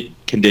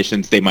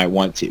conditions they might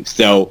want to.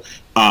 So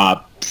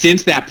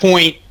since that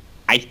point,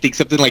 I think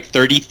something like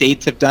 30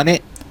 states have done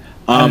it.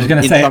 I was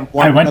going to say,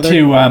 I went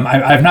to,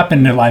 I've not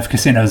been to live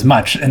casinos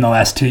much in the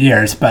last 2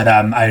 years, but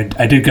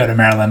I did go to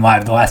Maryland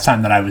Live the last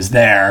time that I was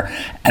there,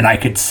 and I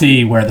could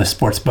see where the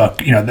sports book,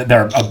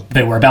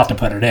 they were about to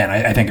put it in.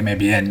 I think it may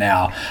be in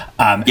now.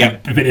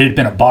 It had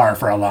been a bar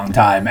for a long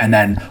time, and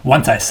then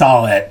once I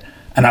saw it,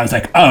 and I was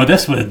like, oh,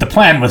 the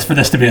plan was for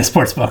this to be a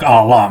sports book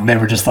all along. They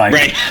were just like,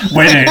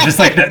 waiting, just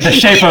like the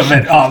shape of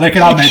it, they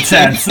could all make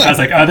sense. I was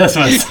like, oh, this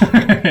was...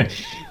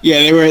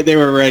 Yeah, they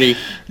were ready.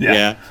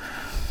 Yeah.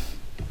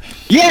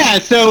 Yeah,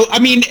 so I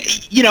mean,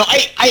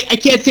 I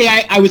can't say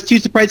I was too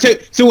surprised.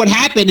 So what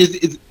happened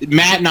is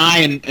Matt and I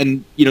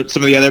and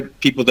some of the other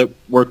people that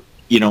work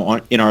in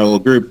our little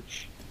group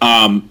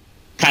kind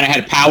of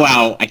had a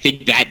powwow, I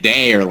think that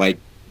day or like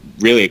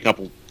really a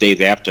couple days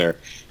after,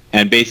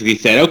 and basically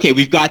said, okay,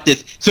 we've got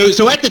this.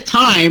 So at the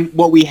time,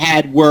 what we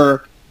had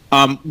were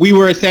we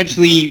were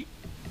essentially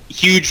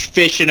huge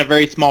fish in a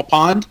very small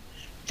pond,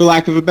 for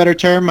lack of a better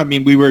term. I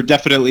mean, we were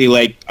definitely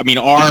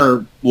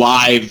our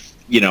live,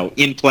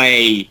 in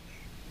play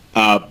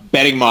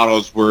betting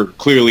models were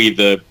clearly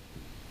the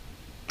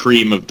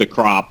cream of the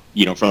crop,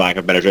 for lack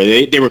of a better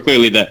term. They were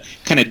clearly the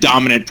kind of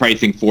dominant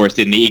pricing force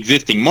in the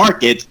existing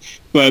markets,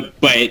 but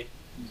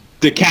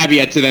the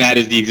caveat to that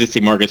is the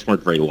existing markets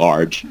weren't very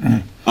large.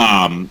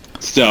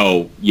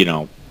 So,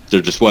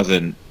 there just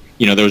wasn't,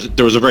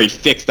 there was a very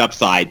fixed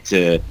upside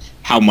to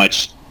how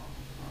much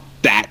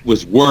that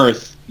was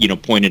worth,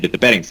 pointed at the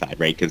betting side,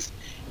 right? Because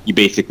you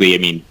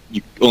basically,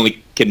 you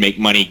only can make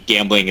money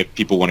gambling if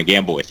people want to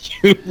gamble with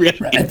you. Really.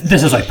 Right.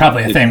 This is like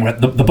probably a thing where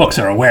the books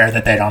are aware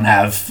that they don't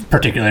have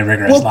particularly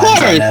rigorous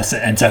lines on this,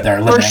 and so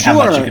they're limiting how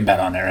much you can bet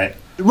on it, right?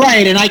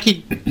 Right, and I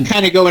could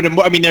kind of go into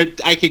more.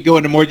 I could go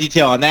into more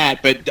detail on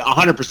that, but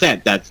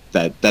 100%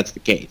 that's the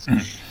case.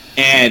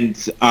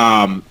 And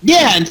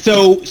and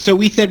so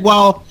we said,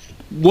 well,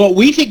 what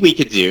we think we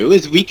could do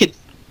is we could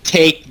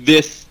take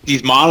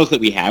these models that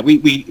we have.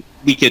 We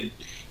could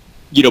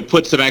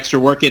put some extra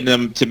work in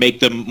them to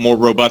make them more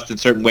robust in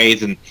certain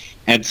ways, and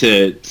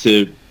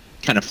to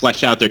kind of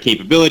flesh out their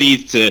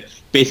capabilities, to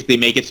basically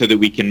make it so that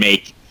we can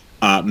make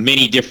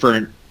many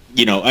different.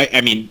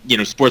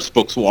 Sports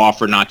books will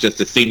offer not just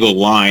a single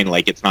line.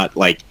 Like, it's not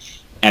like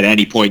at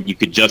any point you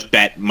could just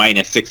bet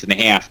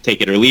 -6.5,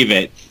 take it or leave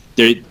it.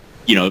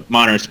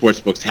 Modern sports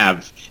books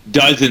have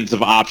dozens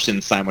of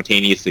options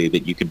simultaneously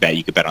that you can bet.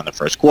 You could bet on the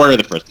first quarter,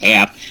 the first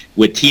half,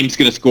 what team's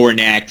going to score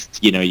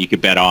next. You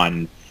could bet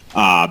on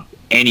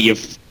any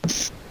of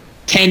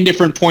 10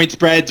 different point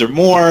spreads or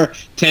more,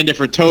 10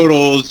 different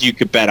totals. You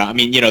could bet on.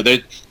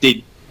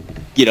 They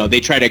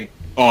try to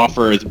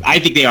offer. I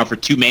think they offer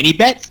too many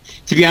bets.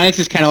 To be honest,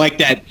 it's kind of like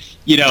that.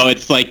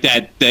 It's like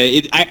that.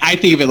 I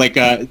think of it like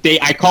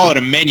I call it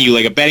a menu,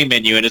 like a betting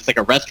menu, and it's like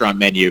a restaurant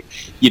menu.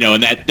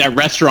 And that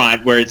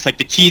restaurant where it's like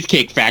the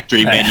Cheesecake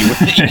Factory menu,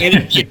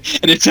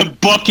 and it's a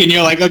book, and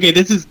you're like, okay,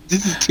 this is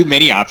too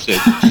many options.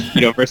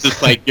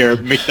 Versus like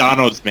your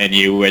McDonald's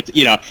menu, with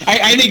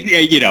I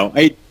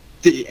think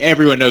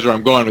everyone knows where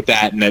I'm going with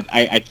that, and that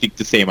I think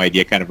the same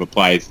idea kind of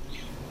applies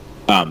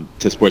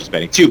to sports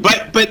betting too.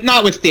 But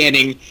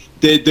notwithstanding,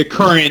 the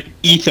current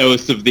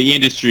ethos of the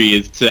industry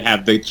is to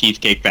have the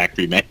Cheesecake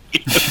Factory menu.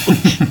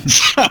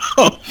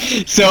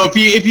 so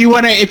if you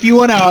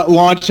want to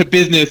launch a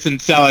business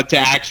and sell it to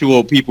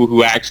actual people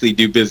who actually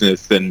do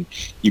business, then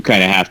you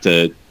kind of have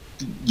to,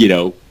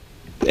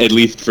 at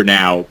least for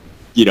now,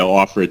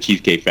 offer a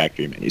Cheesecake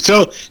Factory menu.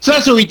 So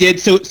that's what we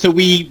did. So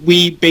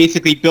we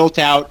basically built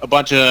out a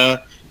bunch of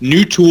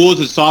new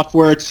tools and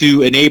software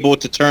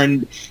to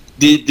turn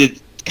the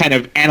kind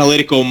of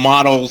analytical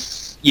models,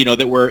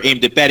 that were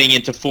aimed at betting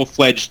into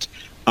full-fledged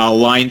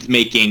lines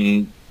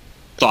making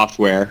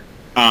software.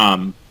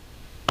 And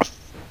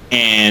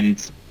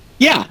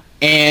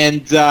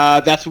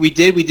that's what we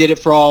did. We did it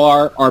for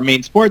all our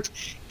main sports.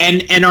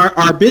 And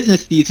our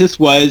business thesis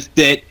was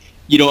that,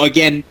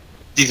 again,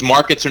 these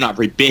markets are not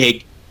very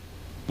big.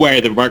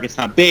 Where the market's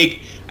not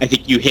big, I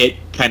think you hit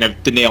kind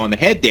of the nail on the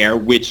head there,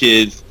 which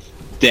is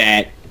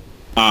that,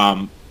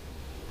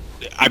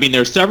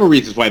 there are several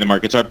reasons why the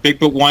markets aren't big,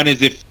 but one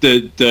is if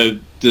the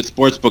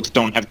sports books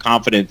don't have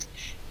confidence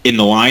in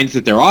the lines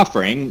that they're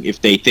offering,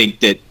 if they think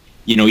that,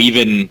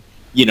 even,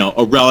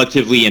 a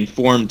relatively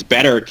informed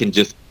bettor can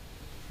just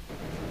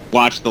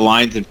watch the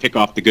lines and pick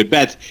off the good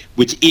bets,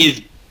 which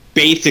is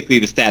basically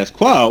the status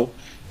quo,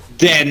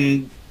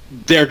 then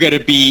they're going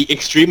to be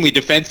extremely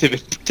defensive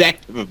and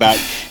protective about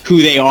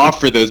who they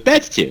offer those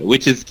bets to,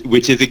 which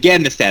is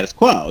again the status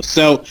quo.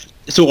 So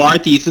our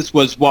thesis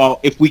was, well,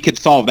 if we could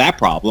solve that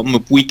problem,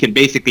 if we can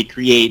basically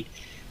create,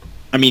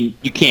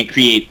 you can't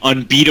create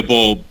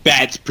unbeatable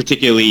bets,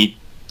 particularly,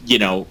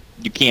 you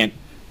can't,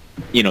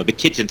 the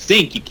kitchen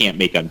sink you can't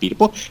make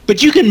unbeatable,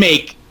 but you can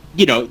make,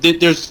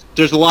 there's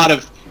a lot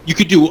of, you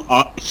could do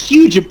a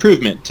huge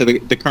improvement to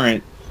the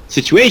current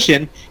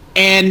situation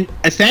and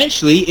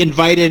essentially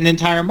invite an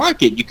entire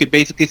market. You could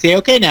basically say,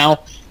 okay, now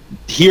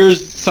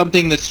here's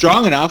something that's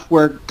strong enough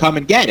where come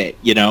and get it,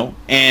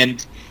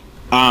 and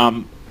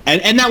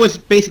that was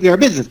basically our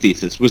business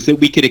thesis, was that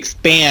we could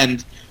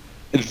expand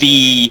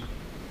the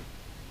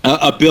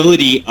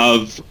ability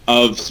of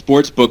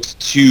sports books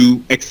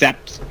to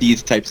accept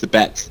these types of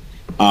bets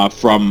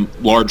from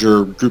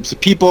larger groups of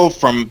people,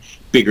 from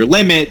bigger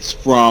limits,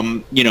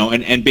 from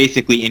and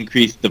basically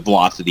increase the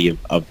velocity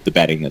of the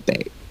betting that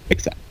they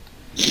accept.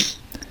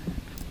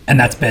 And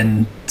that's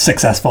been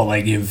successful.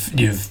 Like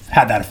you've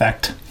had that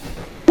effect.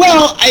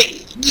 Well,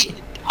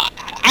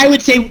 I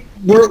would say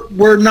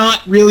we're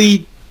not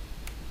really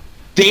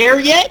there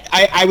yet.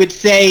 I would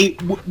say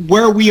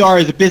where we are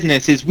as a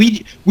business is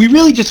we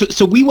really just,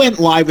 so we went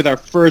live with our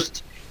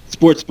first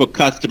sportsbook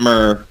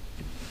customer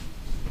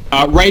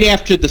right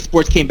after the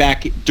sports came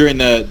back during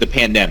the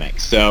pandemic.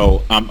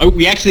 So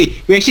we actually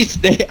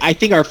I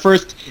think our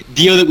first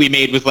deal that we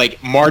made was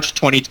like March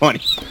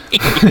 2020.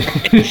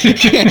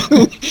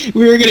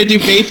 We were gonna do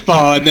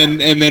baseball and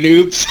then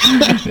oops.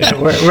 Yeah,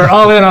 we're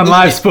all in on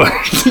live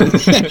sports.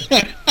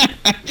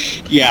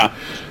 Yeah.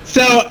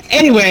 So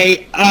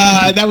anyway,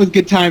 that was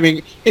good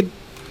timing. It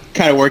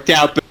kind of worked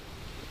out, but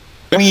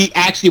we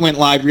actually went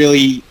live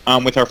really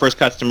with our first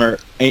customer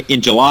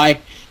in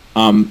July.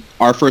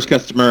 Our first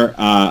customer,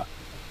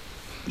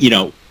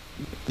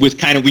 was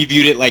kind of, we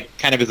viewed it like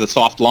kind of as a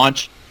soft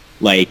launch,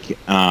 like you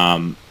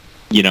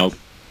know,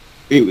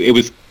 it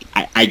was,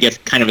 I guess,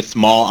 kind of a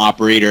small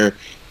operator.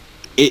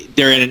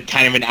 They're in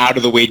kind of an out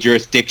of the way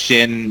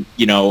jurisdiction,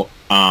 you know,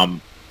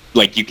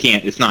 like you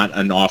can't, it's not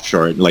an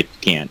offshore, like you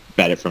can't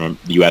bet it from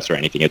the US or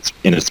anything. It's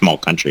in a small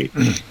country.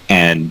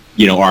 And,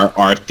 you know,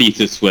 our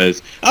thesis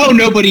was, oh,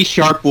 nobody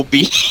sharp will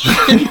be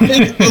in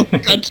this little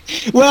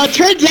country. Well, it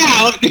turns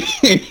out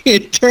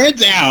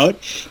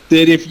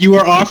that if you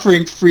are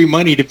offering free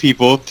money to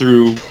people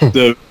through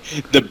the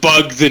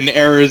bugs and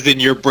errors in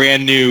your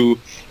brand new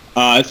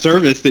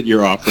service that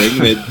you're offering,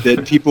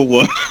 that people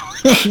will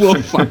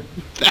find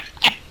that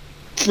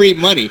free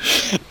money,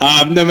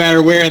 no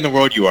matter where in the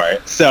world you are.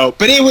 So,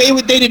 but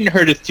they didn't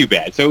hurt us too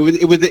bad. So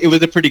it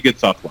was a pretty good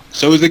soft launch.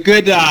 So it was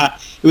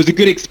a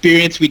good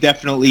experience. We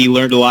definitely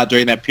learned a lot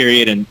during that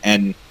period,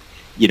 and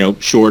you know,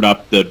 shored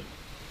up the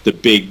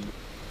big,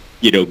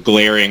 you know,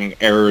 glaring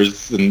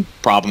errors and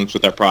problems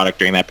with our product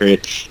during that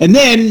period. And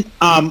then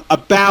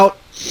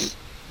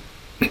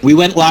we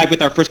went live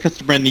with our first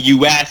customer in the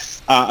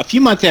U.S. A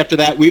few months after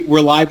that. We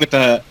were live with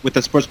a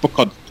sports book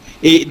called.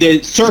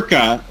 The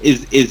Circa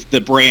is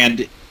the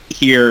brand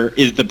here,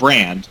 is the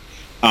brand.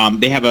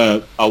 They have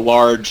a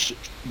large,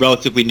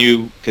 relatively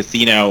new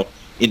casino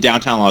in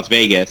downtown Las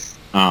Vegas,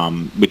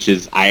 which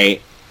is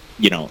is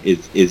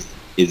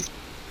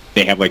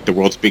they have like the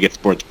world's biggest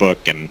sports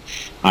book, and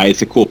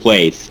it's a cool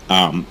place.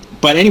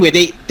 But anyway,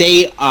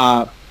 they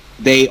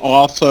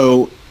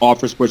also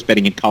offer sports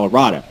betting in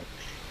Colorado.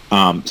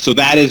 So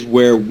that is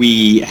where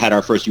we had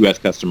our first U.S.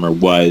 customer,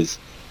 was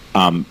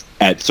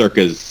at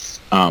Circa's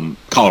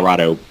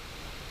Colorado.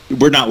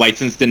 We're not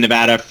licensed in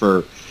Nevada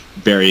for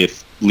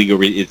various legal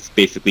reasons. It's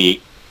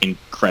basically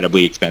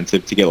incredibly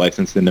expensive to get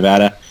licensed in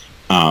Nevada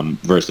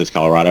versus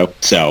Colorado.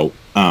 So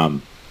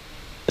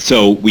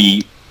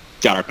we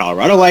got our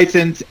Colorado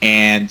license,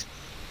 and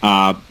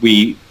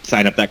we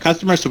signed up that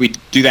customer. So we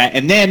do that,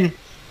 and then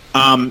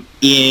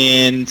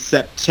in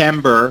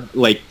September,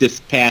 like this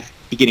past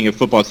beginning of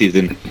football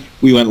season,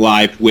 we went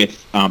live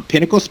with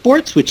Pinnacle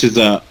Sports, which is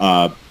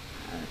a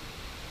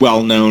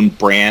well-known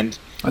brand.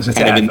 I was gonna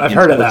say, I've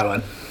heard of that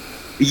one.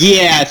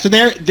 Yeah, so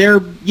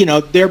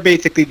they're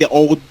basically the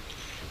old,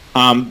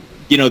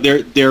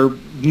 they're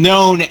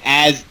known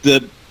as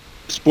the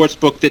sports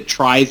book that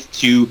tries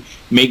to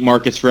make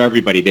markets for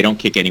everybody. They don't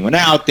kick anyone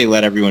out. They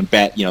let everyone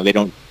bet. You know, they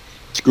don't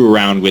screw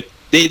around with.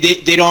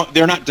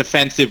 They're not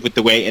defensive with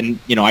the way. And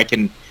you know, I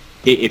can,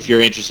 if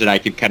you're interested, I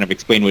could kind of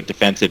explain what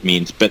defensive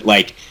means. But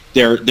like,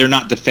 they're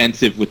not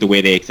defensive with the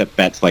way they accept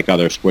bets like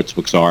other sports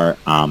books are.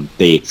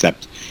 They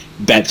accept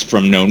bets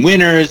from known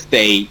winners,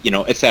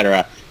 et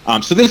cetera.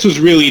 So this was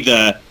really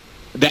the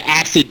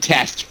acid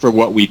test for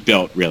what we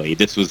built. Really,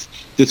 this was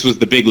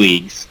the big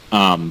leagues.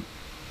 And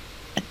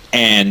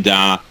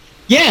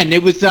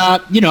it was,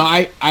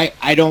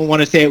 I don't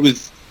want to say it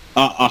was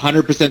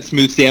 100%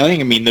 smooth sailing.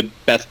 I mean, the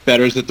best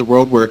bettors at the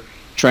world were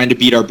trying to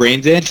beat our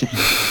brains in,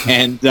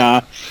 and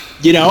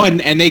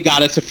they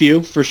got us a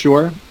few for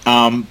sure.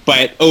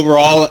 But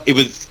overall, it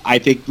was, I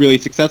think, really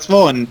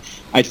successful, and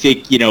I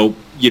think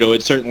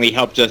it certainly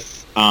helped us.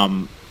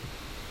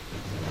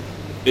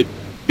 It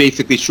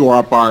basically shore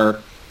up our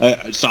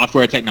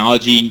software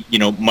technology.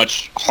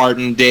 Much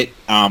hardened it,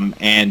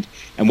 and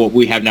what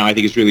we have now, I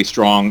think, is really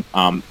strong.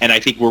 And I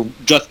think we're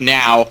just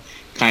now,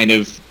 kind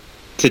of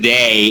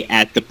today,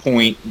 at the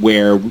point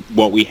where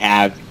what we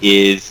have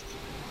is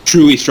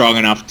truly strong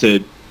enough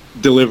to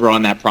deliver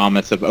on that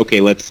promise of,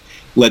 okay, let's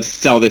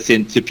sell this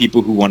into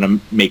people who want to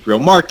make real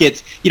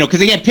markets.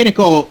 Because again,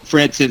 Pinnacle, for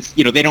instance,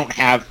 they don't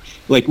have,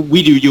 like,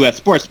 we do U.S.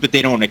 sports, but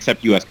they don't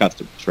accept U.S.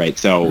 customers, right?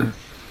 So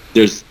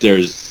there's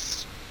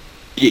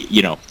a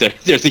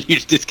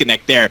huge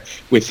disconnect there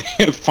with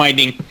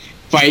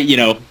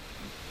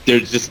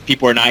there's just,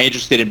 people are not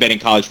interested in betting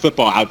college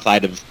football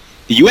outside of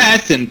the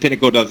U.S., and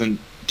Pinnacle doesn't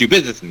do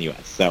business in the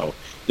U.S. So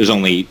there's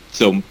only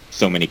so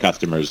many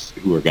customers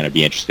who are going to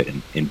be interested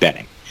in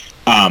betting.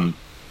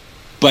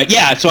 But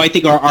yeah, so I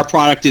think our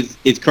product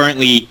is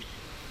currently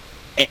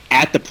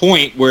at the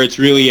point where it's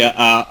really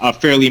a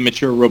fairly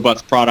mature,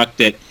 robust product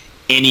that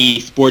any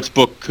sports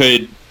book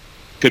could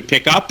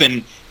pick up,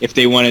 and if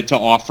they wanted to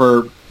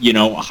offer,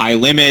 high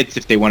limits,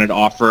 if they wanted to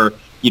offer,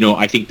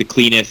 I think the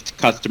cleanest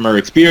customer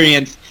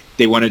experience,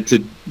 they wanted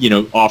to,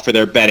 offer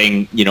their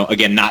betting,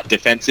 again, not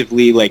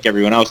defensively like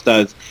everyone else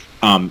does.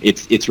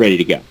 It's ready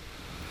to go.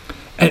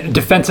 And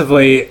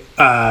defensively,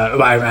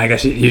 I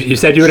guess you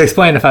said you would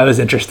explain if I was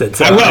interested.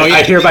 So I will. Yeah.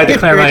 I hereby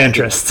declare my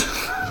interest.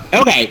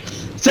 Okay,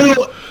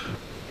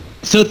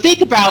 so think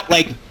about,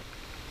 like,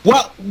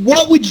 what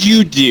would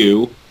you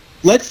do?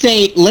 Let's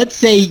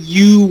say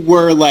you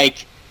were,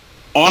 like,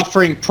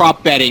 offering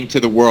prop betting to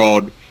the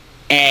world,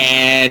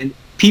 and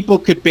people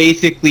could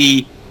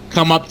basically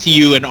come up to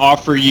you and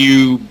offer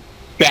you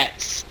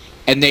bets,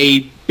 and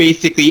they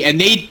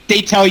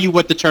tell you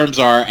what the terms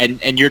are,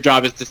 and your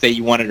job is to say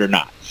you want it or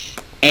not.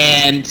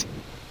 And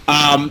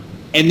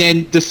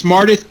then the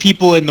smartest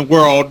people in the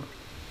world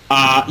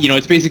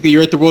it's basically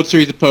you're at the World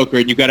Series of Poker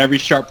and you've got every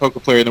sharp poker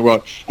player in the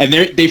world, and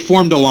they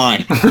formed a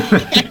line, and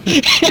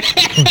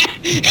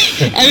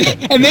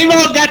they've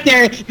all got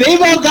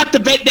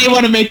the bet they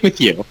want to make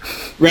with you,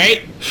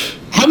 right?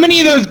 How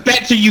many of those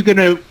bets are you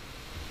gonna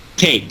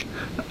take?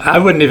 I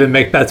wouldn't even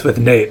make bets with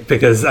Nate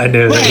because I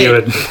knew that he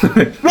would.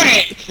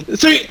 Right.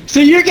 So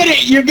you're gonna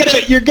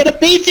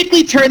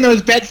basically turn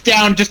those bets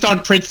down just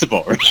on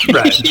principle,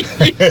 right?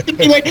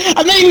 Like,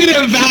 I'm not even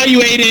gonna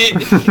evaluate it.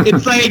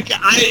 It's like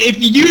if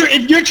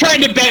you're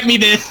trying to bet me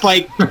this,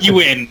 like, you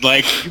win.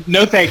 Like,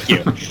 no, thank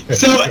you.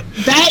 So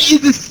that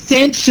is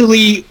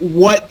essentially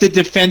what the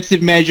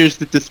defensive measures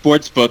that the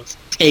sports books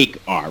take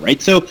are, right?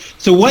 So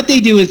what they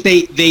do is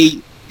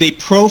they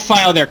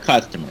profile their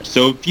customers.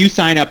 So if you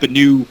sign up a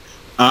new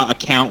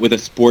account with a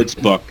sports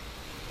book,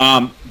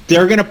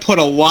 they're going to put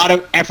a lot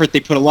of effort.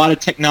 They put a lot of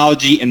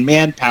technology and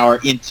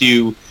manpower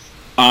into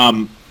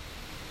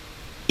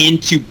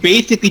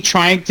basically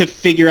trying to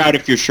figure out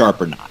if you're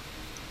sharp or not.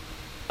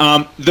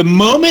 The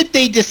moment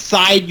they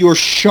decide you're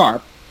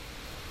sharp,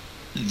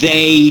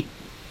 they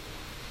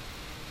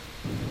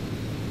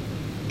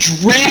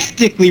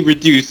drastically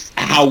reduce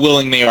how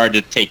willing they are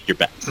to take your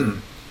bets.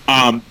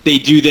 They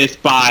do this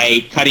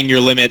by cutting your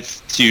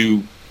limits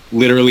to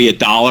literally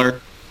 $1.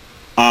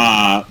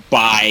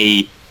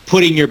 By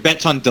putting your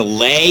bets on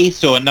delay.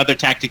 So another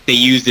tactic they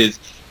use is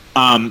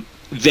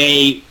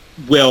they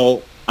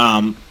will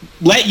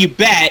let you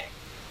bet,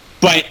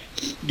 but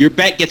your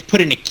bet gets put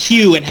in a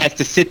queue and has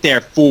to sit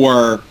there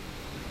for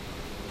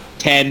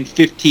 10,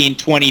 15,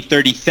 20,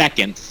 30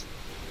 seconds.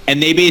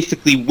 And they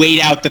basically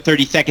wait out the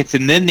 30 seconds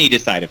and then they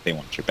decide if they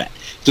want your bet.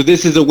 So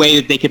this is a way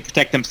that they can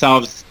protect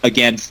themselves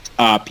against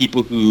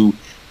people who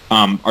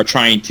are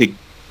trying to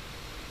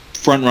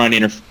front-run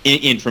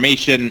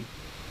information.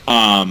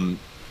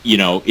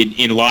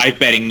 In live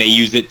betting, they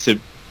use it to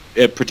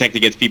protect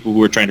against people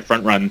who are trying to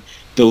front-run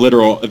the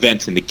literal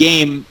events in the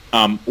game,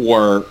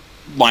 or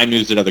live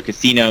news at other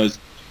casinos.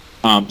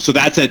 So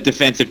that's a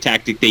defensive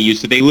tactic they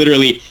use. So they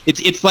literally,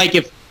 it's like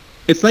if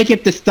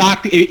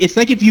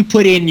you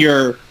put in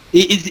your,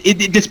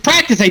 this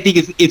practice I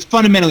think is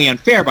fundamentally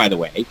unfair, by the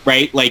way,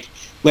 right? Like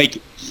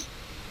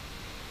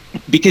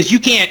because you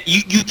can't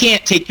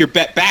take your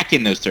bet back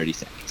in those 30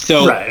 seconds.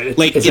 So right.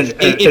 It's an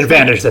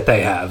advantage that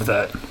they have.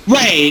 That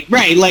right.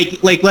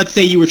 Like let's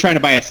say you were trying to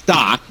buy a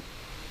stock,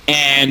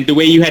 and the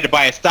way you had to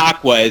buy a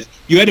stock was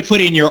you had to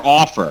put in your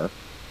offer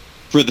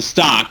for the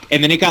stock,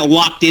 and then it got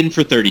locked in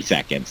for 30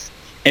 seconds,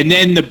 and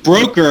then the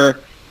broker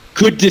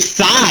could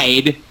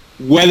decide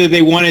whether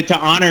they wanted to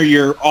honor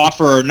your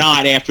offer or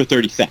not after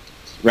 30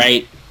 seconds,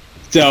 right?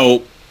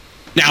 So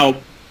now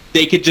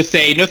they could just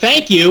say no,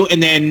 thank you,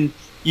 and then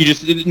you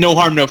just no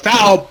harm, no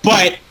foul.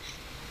 But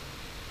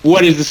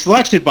what is the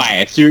selection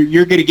bias?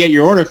 You're going to get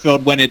your order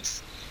filled when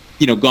it's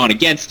gone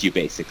against you,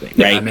 basically,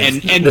 right? Yeah, I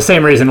mean, and the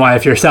same reason why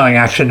if you're selling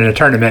action in a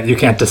tournament, you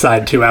can't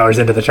decide 2 hours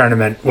into the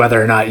tournament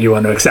whether or not you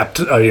want to accept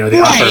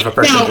the offer of a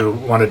person who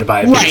wanted to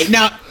buy a piece.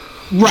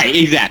 Right,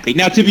 exactly.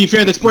 Now, to be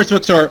fair, the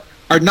sportsbooks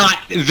are not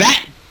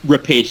that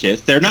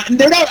rapacious. They're not.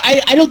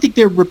 I don't think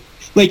they're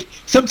like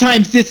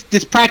sometimes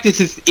this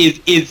practice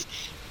is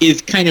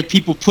kind of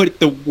people put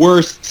the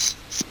worst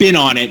spin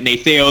on it and they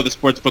say, oh, the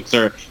sports books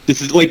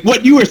this is like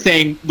what you were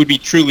saying would be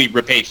truly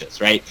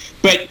rapacious, right?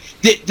 But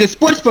the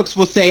sports books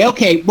will say,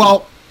 okay,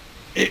 well,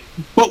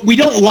 but we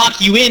don't lock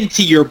you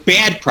into your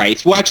bad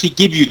price. We'll actually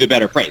give you the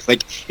better price.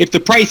 Like if the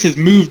price has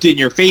moved in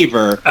your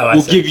favor,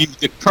 we'll give you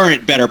the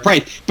current better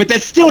price. But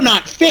that's still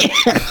not fair,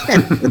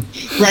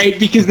 right?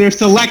 Because they're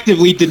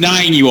selectively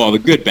denying you all the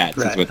good bets.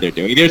 Right. Is what they're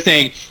doing.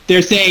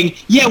 They're saying,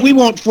 yeah, we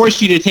won't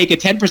force you to take a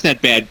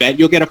 10% bad bet.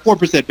 You'll get a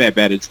 4% bad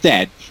bet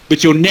instead,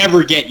 but you'll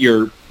never get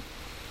your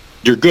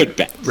good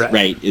bets,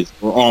 right?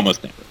 Or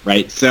almost never,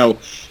 right? So,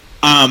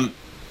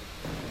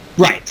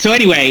 right. So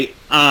anyway.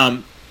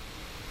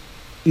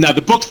 Now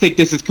the books think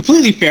this is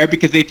completely fair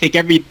because they think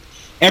every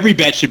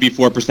bet should be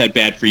 4%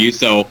 bad for you.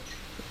 So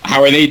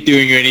how are they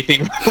doing you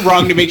anything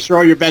wrong to make sure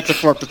all your bets are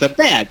 4%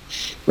 bad,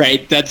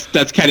 right?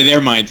 That's kind of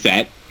their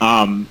mindset.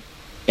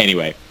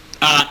 Anyway,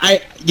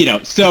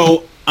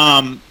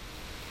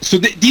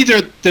 these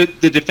are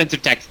the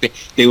defensive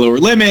tactics. They lower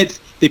limits.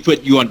 They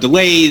put you on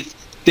delays.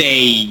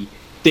 They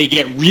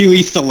get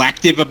really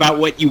selective about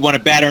what you want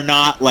to bet or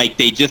not. Like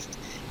they just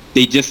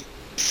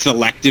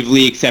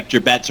selectively accept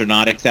your bets or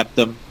not accept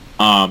them.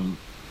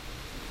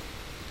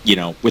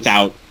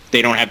 Without,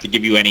 they don't have to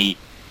give you any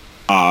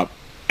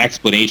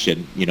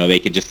explanation. They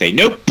can just say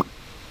nope.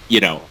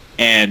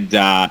 And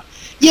so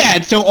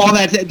all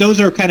that, those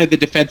are kind of the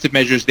defensive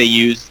measures they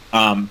use.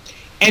 And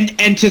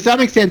to some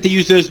extent, they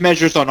use those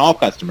measures on all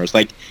customers.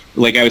 Like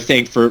I was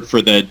saying, for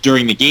the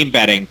during the game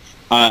betting,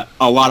 a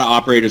lot of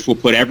operators will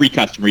put every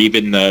customer,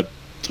 even the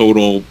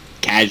total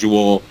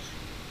casual,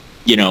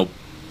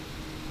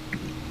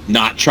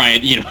 not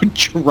trying,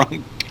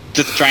 drunk.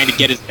 Just trying to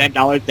get his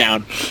 $10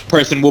 down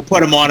person will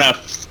put him on a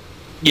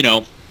 3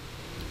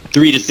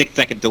 to 6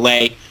 second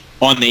delay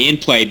on the in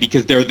play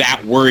because they're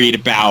that worried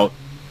about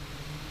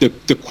the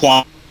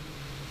quality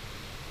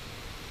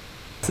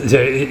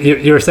So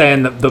you were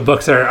saying that the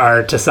books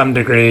are to some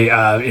degree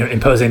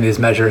imposing these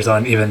measures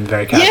on even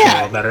very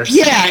casual bettors.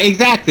 Yeah,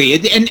 exactly.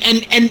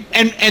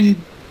 And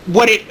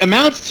what it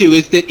amounts to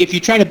is that if you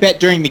try to bet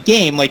during the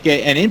game, like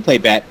an in-play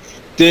bet,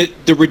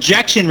 the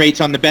rejection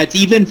rates on the bets,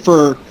 even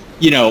for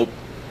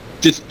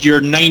just your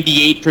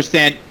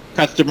 98%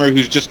 customer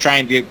who's just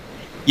trying to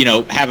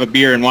have a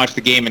beer and watch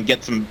the game and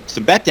get some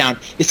bet down,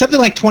 is something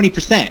like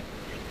 20%,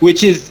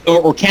 which is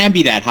or can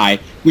be that high,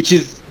 which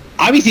is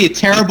obviously a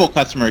terrible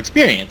customer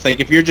experience. Like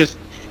if you're just,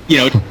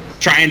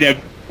 trying to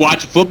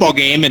watch a football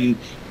game and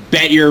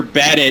bet your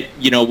bet at,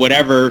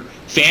 whatever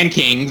Fan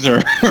Kings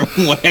or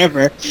whatever,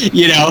 and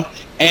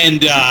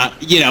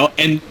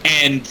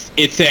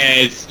it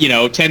says,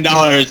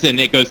 $10 and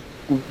it goes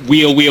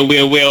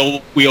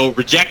wheel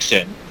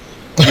rejection.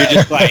 You're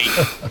just like,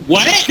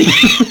 what?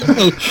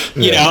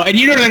 And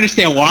you don't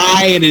understand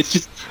why, and it's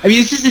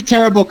just a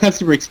terrible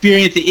customer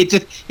experience. It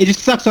just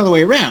sucks all the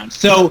way around.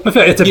 So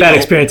it's a bad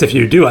experience if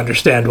you do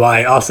understand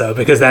why, also,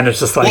 because then it's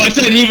just like, well, it's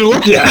even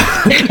worse. Yeah,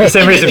 the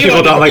same reason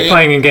people don't like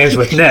playing in games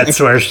with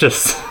nits, where it's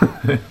just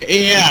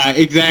yeah,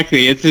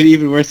 exactly. It's an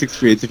even worse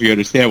experience if you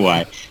understand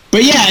why.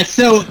 But yeah,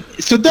 so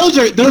those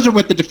are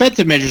what the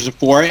defensive measures are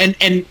for,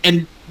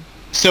 and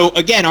so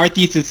again, our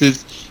thesis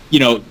is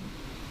the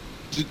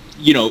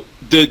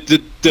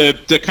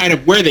kind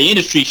of where the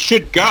industry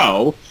should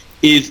go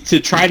is to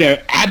try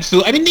to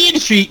the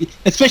industry,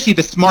 especially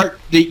the smart,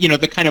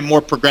 the kind of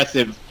more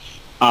progressive,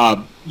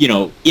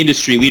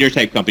 industry leader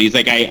type companies.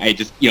 Like I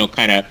just,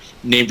 kind of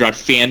name dropped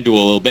FanDuel a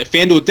little bit.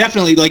 FanDuel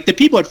definitely, like the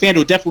people at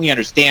FanDuel definitely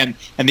understand,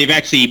 and they've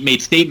actually made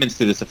statements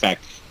to this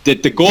effect,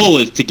 that the goal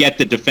is to get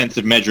the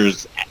defensive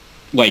measures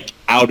like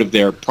out of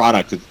their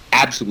product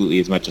absolutely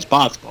as much as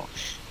possible.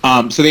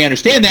 So they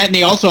understand that, and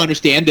they also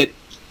understand that,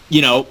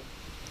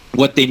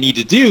 what they need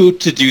to do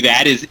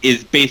that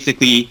is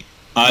basically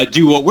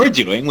do what we're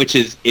doing, which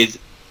is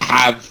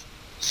have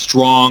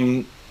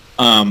strong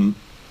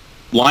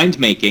lines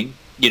making,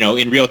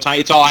 in real time.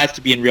 It all has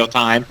to be in real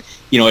time.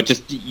 You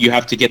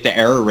have to get the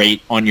error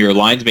rate on your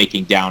lines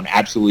making down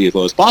absolutely as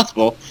low as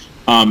possible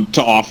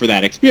to offer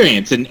that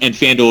experience. And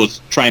FanDuel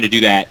is trying to do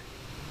that,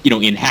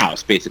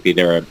 in-house. Basically,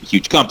 they're a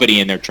huge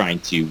company and they're trying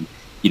to,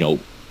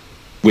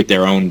 with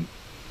their own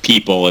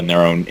people and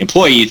their own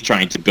employees,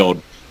 trying to build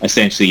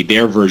essentially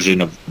their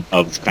version of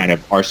kind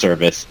of our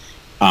service,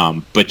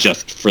 but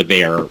just for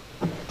their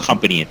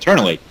company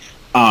internally.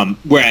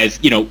 Whereas,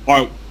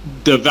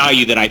 the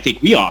value that I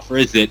think we offer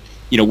is that,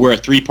 we're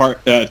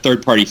a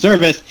third-party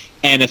service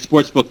and a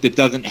sportsbook that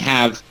doesn't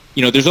have,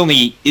 there's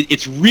only,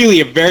 it's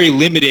really a very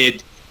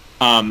limited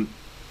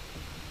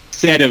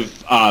set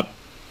of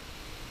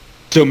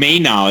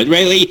domain knowledge,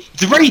 right?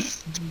 It's a very,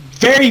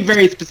 very,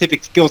 very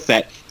specific skill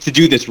set to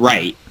do this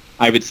right,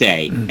 I would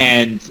say. Mm-hmm.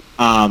 And,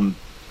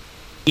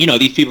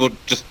 these people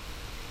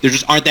there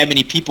just aren't that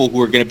many people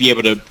who are going to be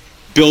able to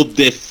build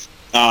this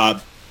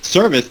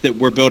service that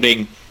we're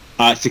building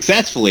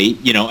successfully,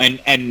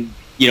 and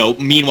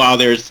meanwhile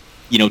there's,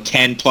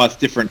 10 plus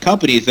different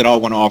companies that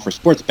all want to offer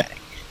sports betting,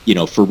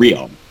 for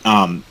real.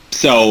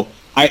 So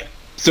I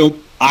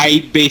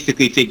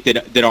basically think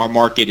that our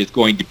market is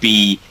going to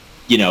be,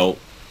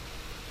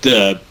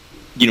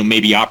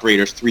 maybe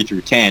operators 3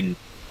 through 10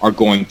 are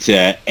going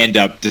to end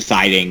up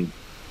deciding,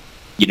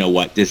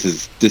 this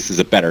is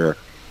a better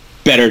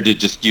to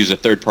just use a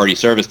third-party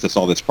service to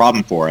solve this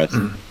problem for us,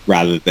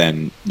 rather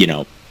than,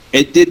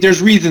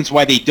 there's reasons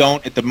why they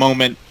don't at the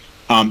moment.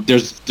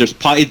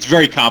 It's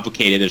very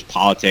complicated. There's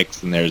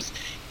politics, and there's,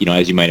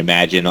 as you might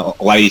imagine, a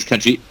lot of these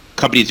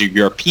companies are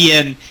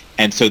European,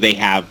 and so they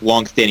have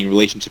long-standing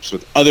relationships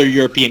with other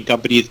European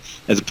companies,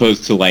 as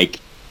opposed to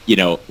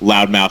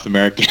loudmouth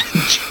American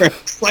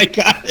jerks like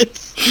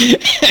us,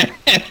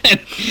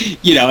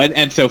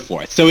 and so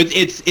forth. So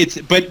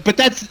but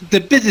that's the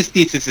business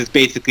thesis, is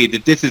basically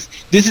that this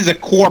is a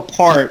core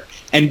part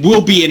and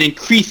will be an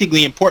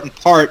increasingly important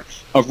part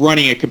of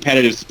running a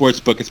competitive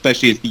sports book,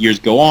 especially as the years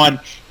go on.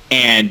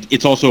 And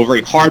it's also a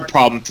very hard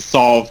problem to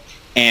solve,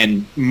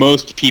 and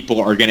most people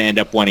are going to end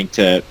up wanting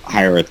to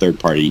hire a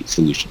third-party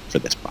solution for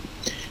this problem.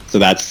 So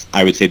that's,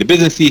 I would say, the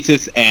business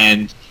thesis,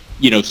 and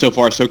so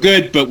far so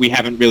good, but we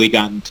haven't really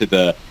gotten to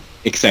the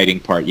exciting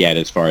part yet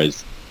as far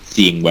as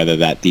seeing whether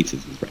that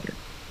thesis is right.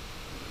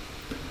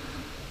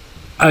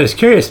 I was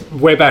curious,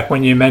 way back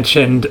when you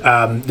mentioned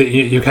that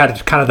you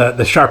had kind of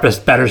the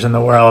sharpest bettors in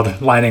the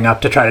world lining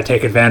up to try to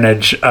take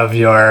advantage of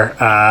your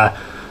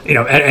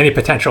any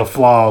potential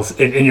flaws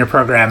in your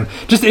program.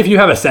 Just if you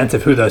have a sense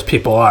of who those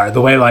people are,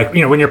 the way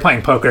when you're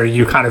playing poker,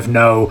 you kind of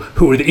know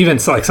who, even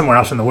somewhere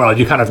else in the world,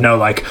 you kind of know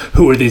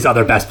who are these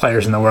other best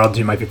players in the world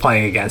you might be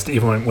playing against,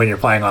 even when you're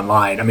playing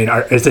online. I mean,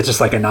 is it just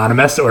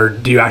anonymous, or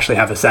do you actually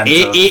have a sense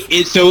of?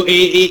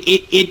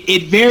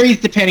 It varies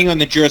depending on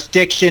the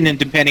jurisdiction and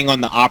depending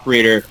on the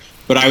operator.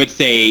 But I would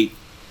say,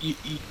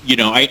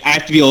 I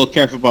have to be a little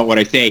careful about what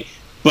I say.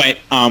 But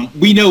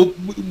we know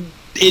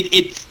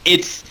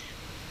it's.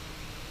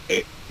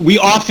 We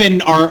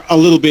often are a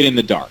little bit in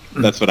the dark.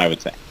 That's what I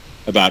would say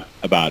about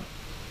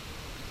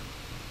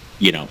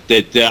You know,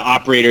 the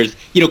operators,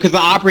 you know, because the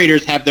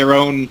operators have their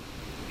own.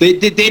 They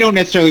don't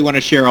necessarily want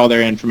to share all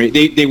their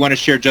information. They want to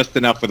share just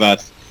enough with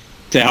us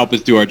to help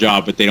us do our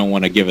job, but they don't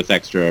want to give us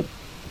extra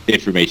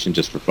information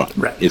just for fun.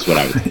 Right. Is what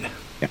I would say.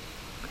 Yeah.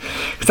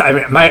 I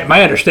mean,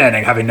 my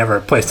understanding, having never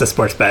placed a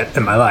sports bet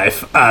in my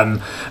life,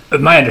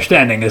 my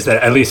understanding is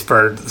that at least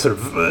for sort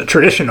of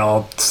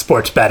traditional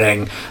sports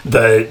betting,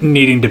 the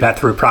needing to bet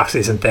through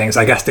proxies and things,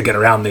 I guess to get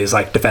around these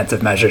like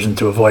defensive measures and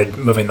to avoid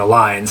moving the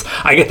lines,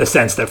 I get the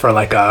sense that for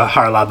like a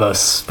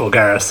Haralabos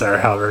Voulgaris, or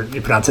however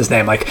you pronounce his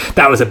name, like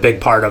that was a big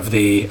part of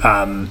the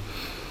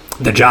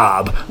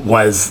job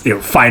was, you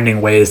know,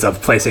 finding ways of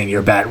placing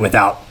your bet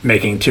without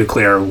making too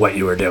clear what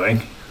you were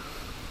doing.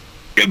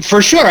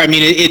 For sure. I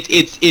mean,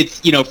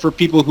 it's you know, for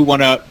people who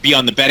want to be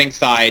on the betting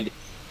side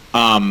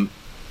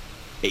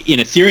in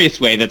a serious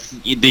way, that's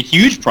the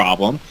huge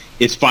problem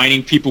is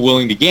finding people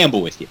willing to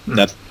gamble with you.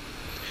 That's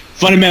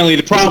fundamentally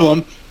the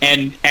problem.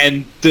 And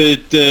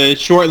the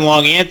short and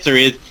long answer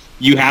is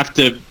you have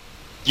to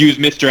use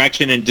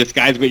misdirection and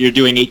disguise what you're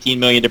doing 18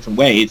 million different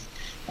ways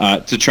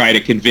to try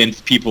to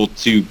convince people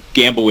to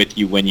gamble with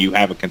you when you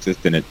have a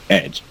consistent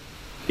edge.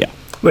 Yeah.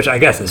 Which I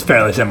guess is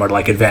fairly similar to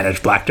like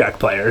advantage blackjack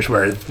players,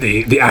 where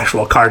the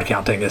actual card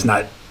counting is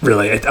not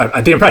really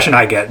the impression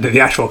I get. The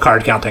actual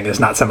card counting is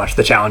not so much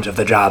the challenge of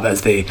the job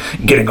as the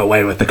getting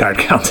away with the card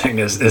counting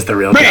is the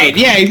real right. job.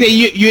 Yeah.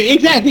 You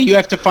exactly. You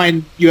have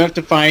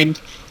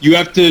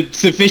to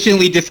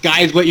sufficiently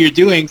disguise what you're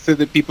doing so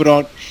that people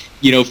don't,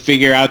 you know,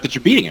 figure out that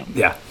you're beating them.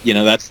 Yeah. You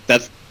know, that's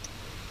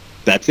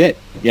it.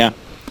 Yeah.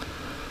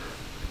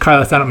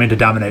 Carlos, I don't mean to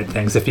dominate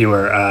things. If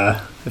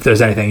if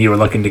there's anything you were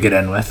looking to get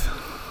in with.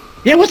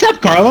 Yeah, what's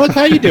up, Carlos?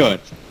 How you doing?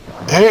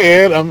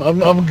 Hey Ed,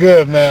 I'm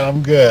good, man.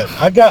 I'm good.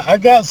 I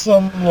got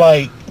some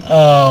like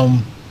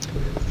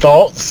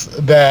thoughts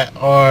that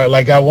are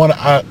like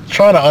I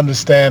try to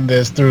understand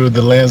this through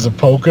the lens of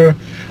poker.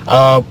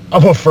 I'm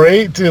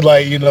afraid to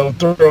like, you know,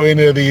 throw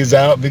any of these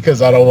out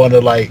because I don't want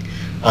to like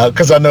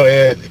because I know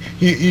Ed,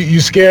 you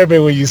scared me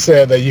when you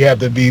said that you have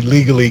to be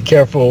legally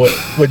careful with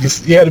what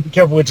you had to be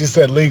careful what you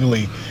said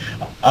legally.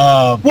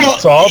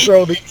 So I'll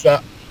throw these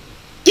out.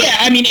 Yeah,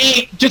 I mean,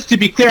 just to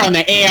be clear on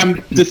that,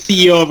 I'm the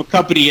CEO of a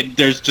company, and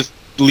there's just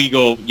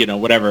legal, you know,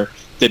 whatever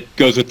that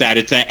goes with that.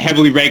 It's a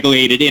heavily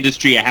regulated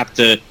industry. I have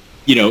to,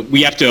 you know,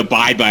 we have to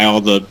abide by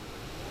all the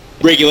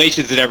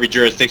regulations in every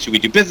jurisdiction we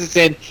do business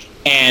in,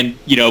 and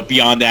you know,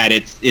 beyond that,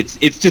 it's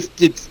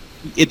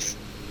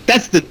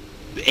that's the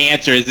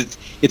answer. Is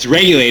it's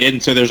regulated,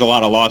 and so there's a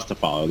lot of laws to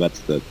follow.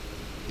 That's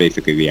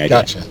basically the idea.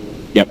 Gotcha.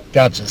 Yep.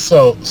 Gotcha.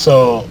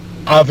 So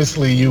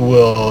obviously you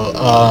will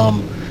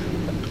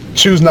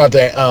choose not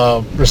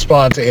to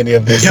respond to any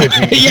of this. Yeah,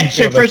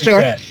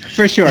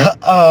 for sure.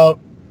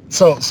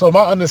 So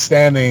my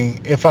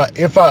understanding, if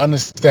I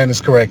understand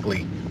this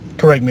correctly,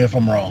 correct me if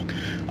I'm wrong.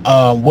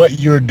 What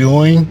you're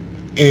doing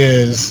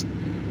is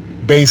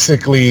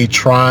basically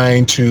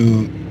trying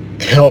to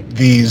help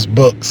these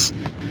books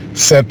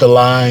set the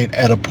line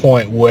at a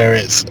point where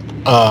it's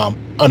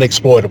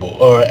unexploitable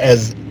or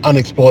as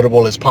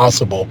unexploitable as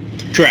possible.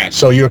 Correct.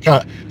 So you're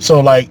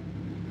like,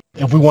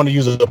 if we want to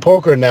use a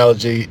poker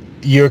analogy,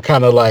 you're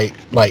kind of like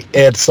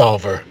Ed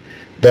Solver.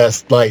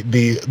 That's like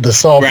the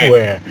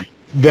software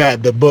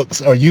that the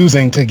books are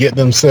using to get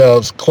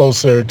themselves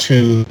closer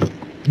to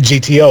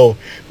GTO,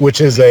 which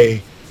is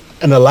an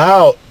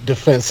allowed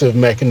defensive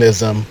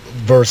mechanism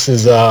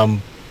versus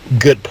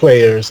good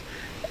players,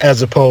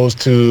 as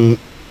opposed to,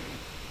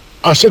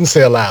 I shouldn't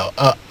say allowed.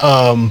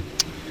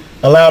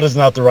 Allowed is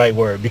not the right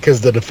word,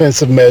 because the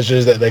defensive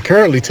measures that they're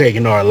currently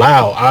taking are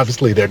allowed.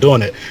 Obviously, they're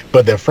doing it,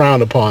 but they're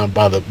frowned upon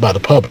by the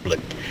public.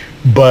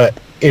 But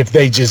if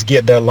they just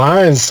get their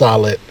lines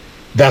solid,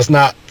 that's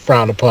not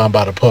frowned upon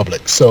by the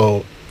public.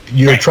 So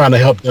you're trying to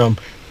help them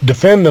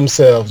defend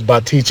themselves by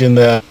teaching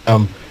them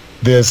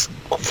this,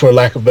 for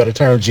lack of a better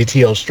term,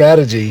 GTO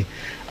strategy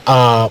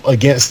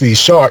against these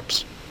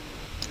sharps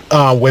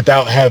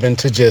without having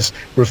to just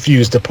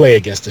refuse to play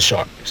against the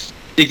sharps.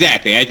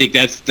 Exactly. I think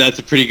that's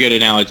a pretty good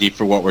analogy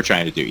for what we're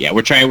trying to do. Yeah,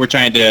 we're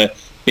trying to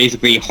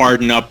basically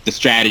harden up the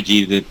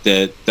strategy that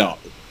the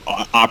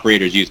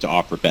operators use to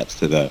offer bets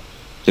to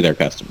their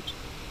customers.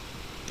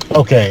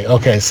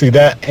 Okay. See,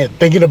 that,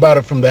 thinking about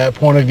it from that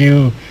point of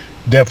view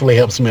definitely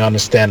helps me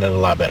understand it a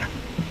lot better.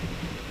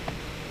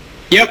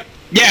 Yep.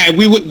 Yeah,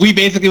 we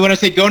basically want to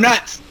say go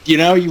nuts. You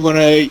know, you want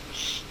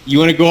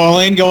to go all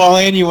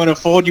in. You want to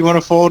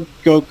fold,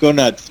 go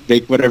nuts.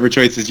 Make whatever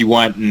choices you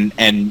want,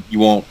 and you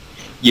won't,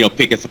 you know,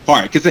 pick us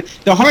apart. Because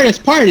the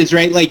hardest part is,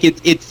 right, like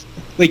it's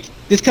like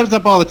this comes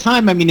up all the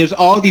time. I mean, there's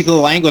all these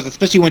little angles,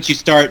 especially once you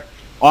start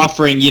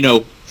offering, you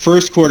know,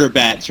 first quarter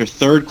bets or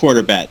third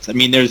quarter bets. I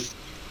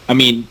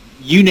mean,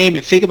 you name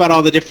it. Think about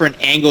all the different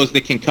angles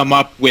that can come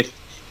up with,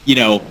 you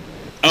know,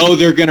 oh,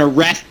 they're going to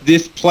rest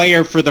this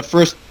player for the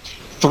first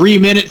 3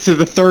 minutes of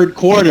the third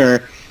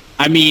quarter.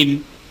 I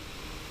mean,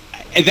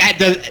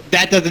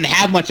 that doesn't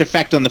have much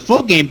effect on the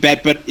full game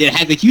bet, but it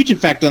has a huge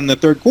effect on the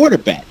third quarter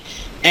bet.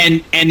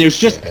 And there's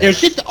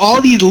just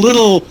all these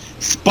little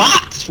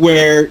spots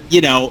where,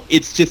 you know,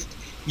 it's just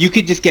you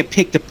could just get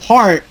picked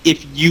apart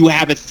if you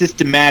have a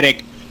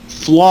systematic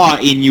flaw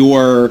in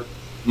your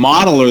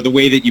model or the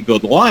way that you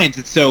build the lines.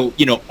 And so,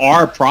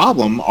 our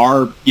problem,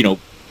 our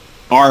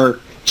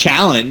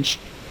challenge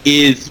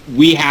is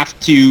we have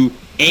to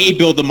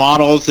build the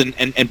models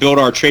and build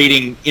our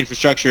trading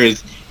infrastructure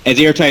as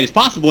airtight as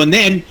possible. And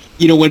then,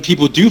 when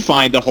people do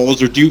find the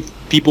holes or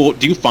people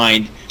do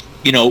find,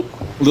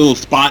 little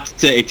spots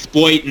to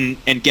exploit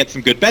and get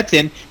some good bets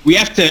in, we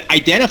have to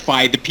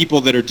identify the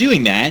people that are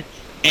doing that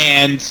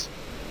and,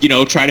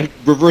 try to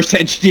reverse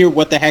engineer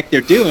what the heck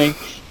they're doing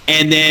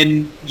and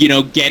then,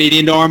 get it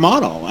into our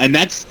model. And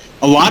that's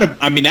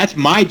that's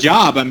my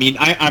job.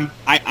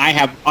 I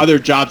have other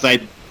jobs. I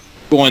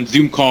go on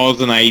Zoom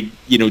calls and I,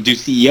 do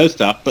CEO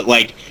stuff, but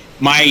like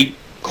my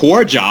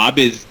core job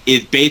is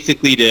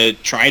basically to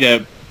try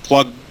to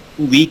plug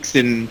leaks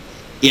in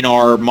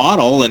our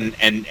model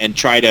and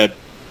try to,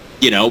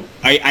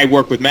 I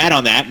work with Matt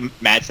on that.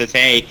 Matt says,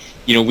 hey,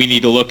 we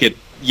need to look at,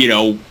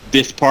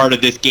 this part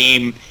of this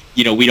game,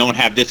 we don't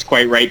have this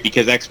quite right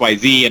because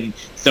XYZ, and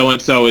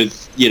so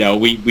is,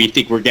 we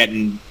think we're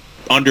getting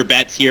under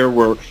bets here,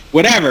 we're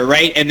whatever,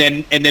 right? And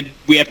then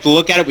we have to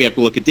look at it. We have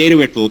to look at data.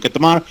 We have to look at the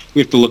model.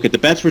 We have to look at the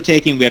bets we're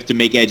taking. We have to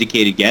make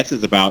educated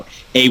guesses about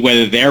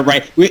whether they're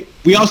right.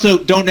 We also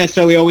don't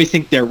necessarily always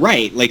think they're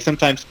right. Like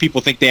sometimes people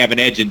think they have an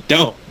edge and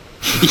don't.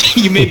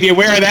 You may be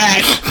aware of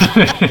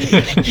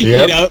that.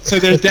 Yep. So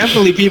there's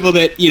definitely people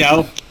that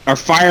are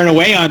firing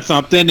away on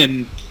something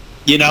and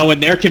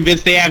and they're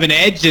convinced they have an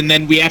edge, and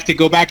then we have to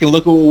go back and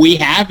look at what we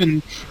have,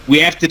 and we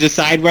have to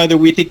decide whether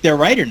we think they're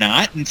right or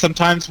not. And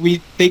sometimes we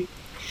think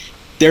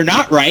they're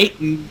not right,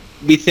 and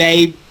we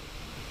say,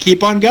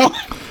 keep on going.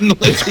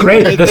 It's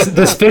great.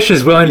 This fish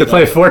is willing to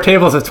play 4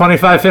 tables of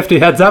 25-50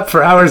 heads up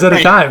for hours at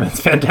a time.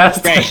 It's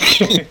fantastic.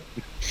 Right.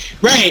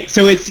 Right.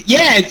 So it's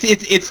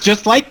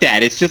just like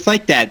that. It's just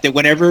like that. That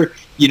whenever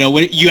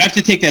when you have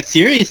to take that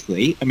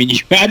seriously. I mean, you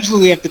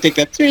absolutely have to take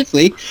that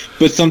seriously.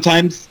 But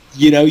sometimes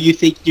you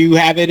think you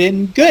have it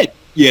in good.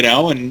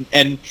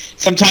 And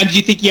sometimes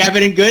you think you have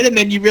it in good, and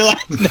then you realize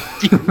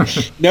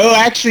no,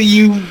 actually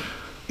you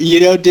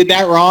did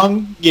that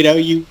wrong.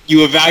 You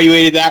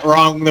evaluated that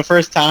wrong the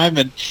first time,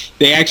 and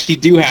they actually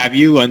do have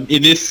you in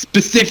this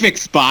specific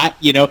spot.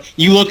 You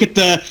look at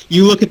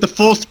the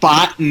full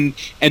spot and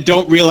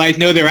don't realize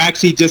no, they're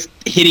actually just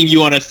hitting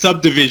you on a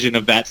subdivision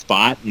of that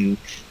spot. And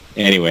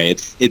anyway,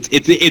 it's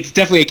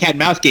definitely a cat and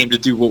mouse game to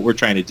do what we're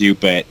trying to do,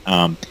 but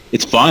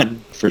it's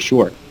fun for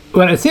sure.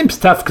 Well, it seems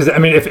tough because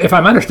if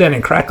I'm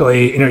understanding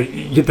correctly,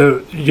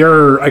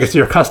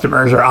 your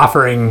customers are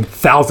offering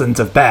thousands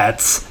of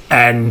bets,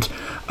 and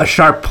a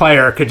sharp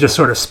player could just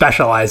sort of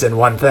specialize in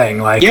one thing.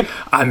 Like, yep.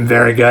 I'm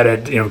very good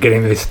at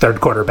getting these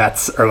third quarter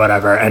bets or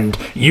whatever, and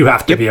you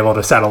have to be able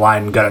to set a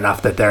line good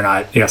enough that they're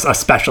not a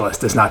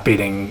specialist is not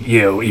beating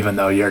you, even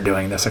though you're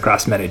doing this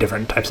across many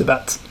different types of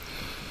bets.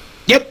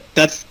 Yep,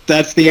 that's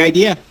the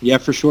idea. Yeah,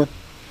 for sure.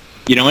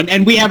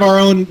 And we have our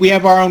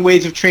own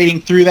ways of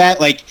trading through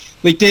that. Like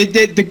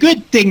the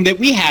good thing that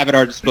we have at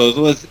our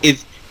disposal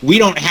is we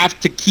don't have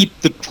to keep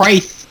the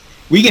price.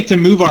 We get to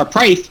move our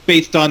price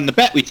based on the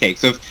bet we take.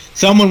 So if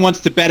someone wants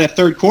to bet a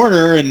third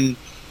quarter and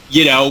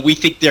we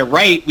think they're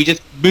right, we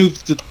just move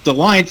the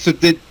line so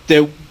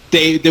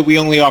that we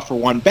only offer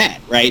one bet,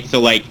 right? So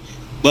like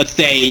let's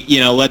say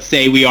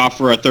we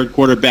offer a third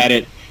quarter bet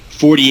at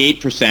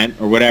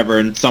 48% or whatever,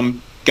 and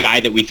some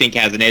guy that we think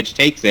has an edge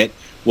takes it.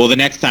 Well, the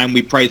next time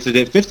we price it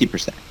at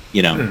 50%,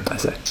 I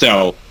see.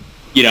 So,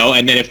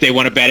 and then if they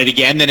want to bet it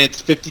again, then it's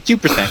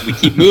 52%. We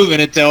keep moving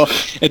until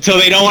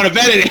they don't want to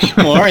bet it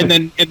anymore, and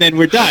then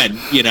we're done,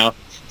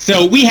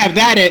 So we have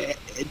that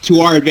to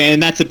our advantage,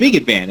 and that's a big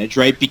advantage,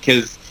 right?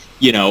 Because,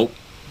 we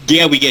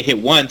get hit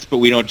once, but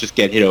we don't just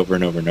get hit over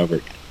and over and over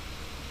again.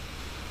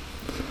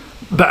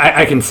 But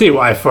I can see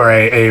why for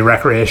a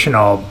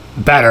recreational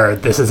bettor,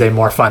 this is a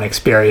more fun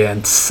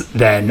experience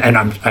than, and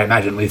I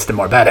imagine leads to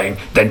more betting,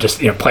 than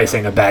just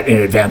placing a bet in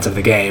advance of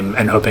the game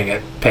and hoping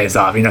it pays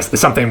off. It's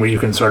something where you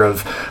can sort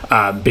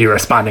of be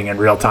responding in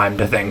real time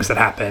to things that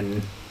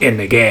happen in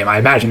the game. I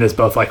imagine is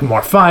both like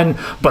more fun,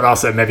 but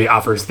also maybe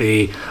offers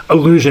the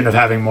illusion of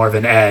having more of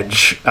an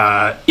edge.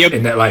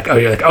 In that, like,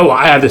 you're like,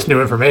 I have this new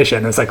information.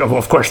 And it's like, well,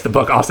 of course, the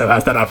book also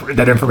has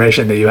that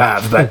information that you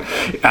have. But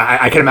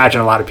I can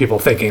imagine a lot of people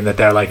thinking that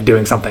they're like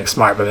doing something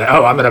smart, but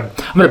I'm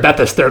gonna bet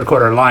this third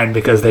quarter line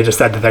because they just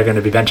said that they're going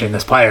to be benching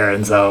this player,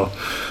 and so.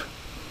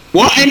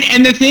 Well,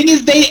 and the thing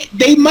is,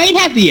 they might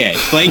have the edge.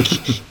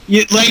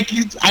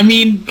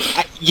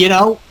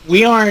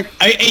 We aren't.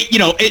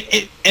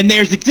 And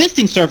there's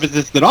existing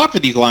surfaces that offer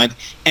these lines,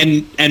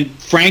 and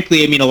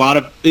frankly, a lot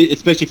of,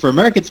 especially for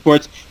American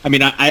sports,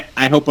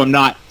 I hope I'm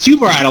not too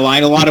far out of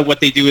line. A lot of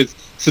what they do is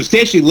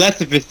substantially less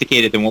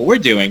sophisticated than what we're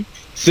doing.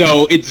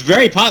 So it's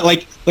very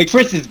like for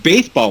instance,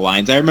 baseball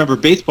lines. I remember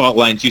baseball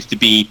lines used to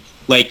be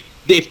like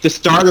if the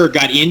starter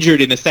got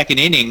injured in the second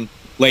inning.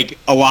 Like,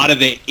 a lot of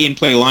the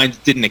in-play lines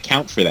didn't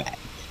account for that.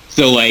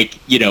 So,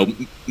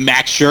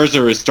 Max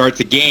Scherzer starts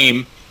a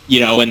game,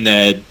 in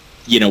the,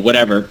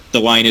 whatever. The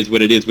line is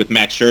what it is with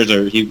Max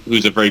Scherzer,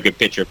 who's a very good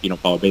pitcher if you don't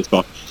follow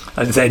baseball.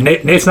 I was going to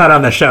say, Nate's not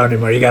on the show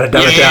anymore. You got to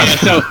dumb it down.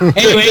 So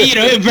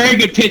anyway, a very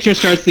good pitcher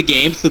starts the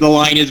game, so the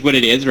line is what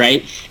it is,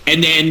 right?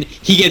 And then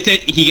he gets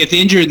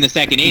injured in the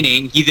second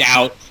inning. He's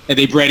out, and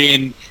they brought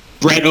in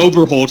Brett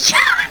Oberholzer,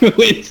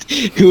 who is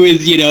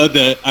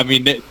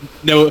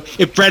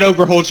if Brett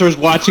Oberholzer is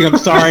watching, I'm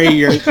sorry,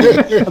 you're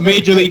a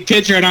major league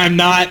pitcher and I'm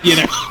not,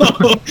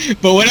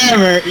 but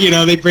whatever,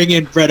 they bring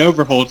in Brett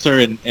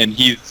Oberholzer and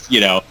he's,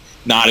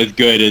 not as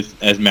good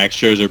as Max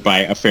Scherzer by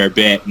a fair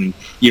bit, and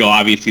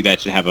obviously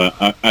that should have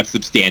a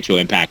substantial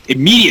impact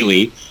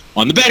immediately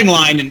on the betting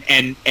line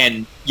and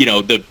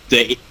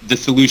the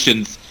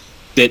solutions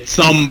that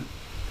some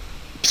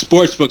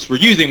sports books were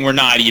using were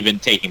not even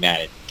taking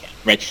that into account,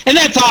 right? And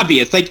that's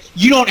obvious. Like,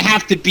 you don't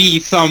have to be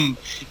some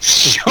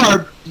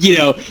sharp,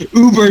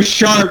 uber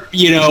sharp,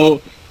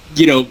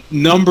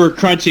 number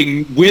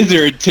crunching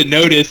wizard to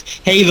notice,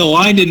 hey, the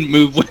line didn't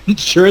move when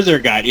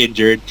Scherzer got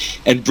injured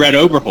and Brett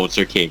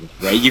Oberholzer came in,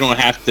 right? You don't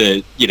have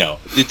to,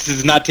 this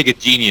does not take a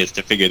genius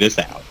to figure this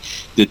out,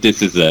 that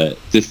this is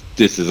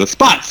a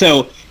spot.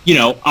 So,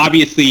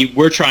 obviously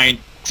we're trying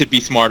to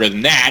be smarter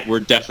than that. We're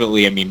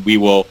definitely, we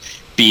will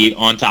be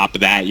on top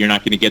of that. You're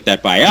not going to get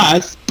that by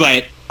us,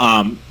 but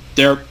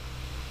there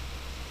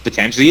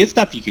potentially is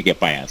stuff you could get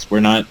by us. We're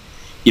not,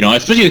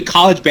 especially with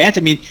college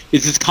basketball.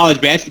 This is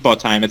college basketball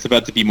time. It's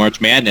about to be March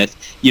Madness,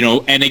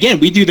 and again,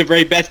 we do the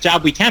very best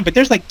job we can, but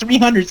there's like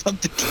 300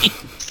 something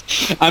teams.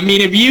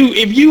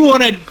 If you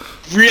want to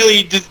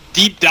really just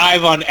deep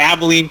dive on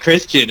Abilene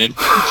Christian and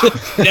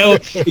just know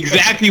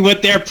exactly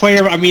what their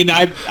player,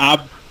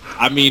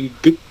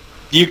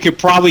 you could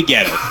probably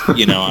get it,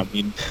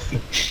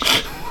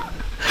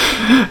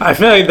 I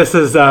feel like this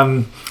is,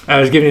 I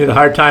was giving you the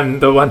hard time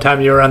the one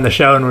time you were on the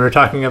show and we were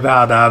talking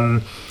about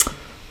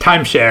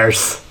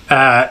timeshares.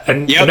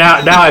 And yep.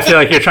 now I feel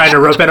like you're trying to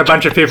rope in a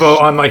bunch of people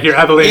on like your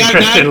Abilene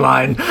Christian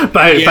line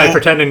by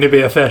pretending to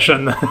be a fish.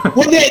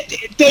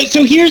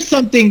 So here's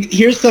something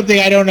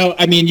I don't know.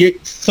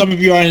 Some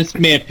of your audience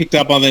may have picked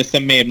up on this,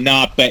 some may have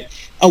not, but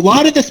a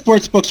lot of the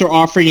sports books are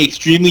offering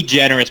extremely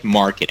generous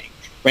marketing,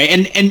 right?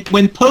 And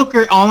when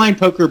online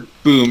poker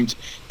boomed,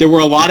 there were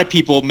a lot of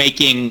people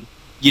making,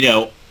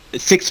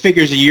 six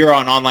figures a year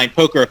on online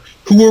poker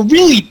who were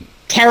really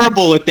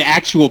terrible at the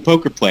actual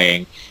poker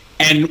playing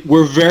and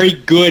were very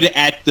good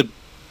at the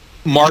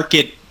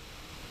marketing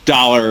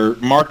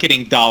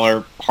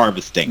dollar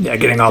harvesting. Yeah,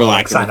 getting all the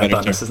like sign-up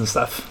bonuses and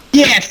stuff.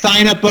 Yeah,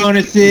 sign-up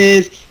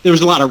bonuses. There was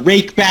a lot of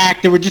rake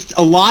back. There were just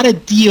a lot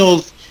of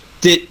deals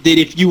that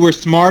if you were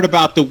smart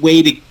about the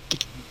way to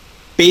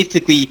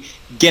basically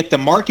get the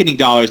marketing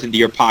dollars into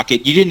your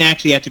pocket, you didn't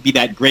actually have to be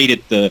that great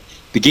at the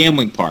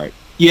gambling part.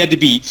 You had to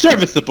be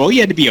serviceable. You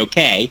had to be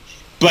okay,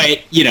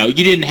 but you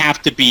didn't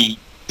have to be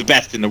the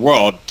best in the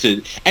world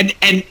to. And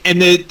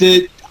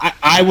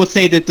I will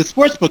say that the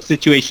sportsbook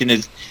situation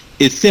is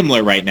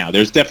similar right now.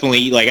 There's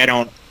definitely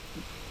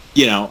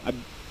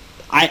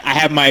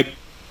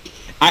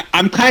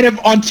I'm kind of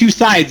on two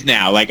sides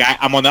now. Like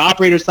I'm on the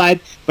operator side,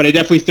 but I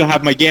definitely still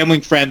have my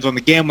gambling friends on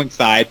the gambling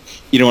side.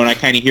 And I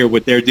kind of hear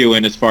what they're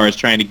doing as far as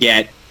trying to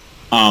get,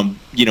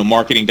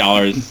 marketing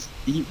dollars.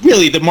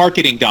 Really, the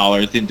marketing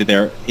dollars into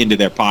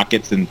their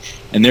pockets, and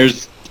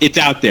it's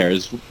out there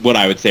is what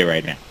I would say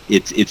right now.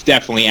 It's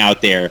definitely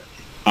out there.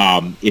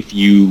 If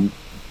you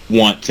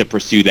want to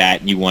pursue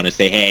that and you want to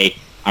say, hey,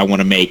 I want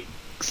to make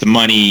some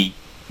money,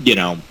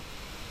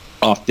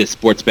 off this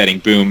sports betting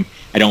boom.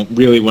 I don't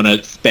really want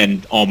to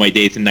spend all my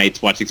days and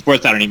nights watching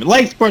sports. I don't even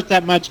like sports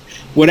that much.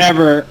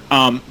 Whatever.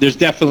 There's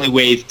definitely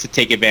ways to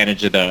take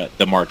advantage of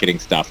the marketing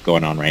stuff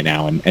going on right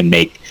now and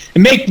make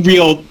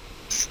real,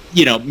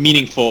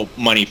 meaningful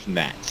money from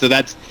that. So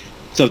that's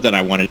something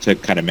I wanted to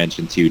kind of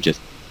mention too.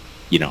 Just,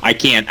 I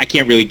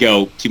can't really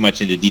go too much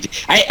into detail.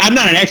 I'm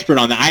not an expert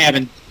on that. I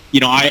haven't,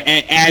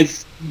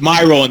 as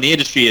my role in the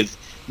industry is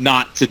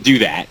not to do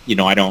that.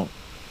 I don't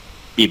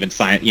even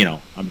sign,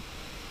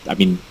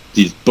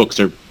 these books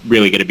are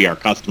really going to be our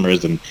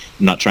customers, and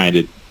I'm not trying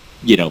to,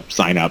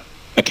 sign up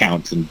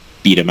accounts and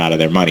beat them out of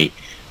their money.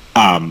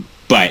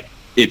 But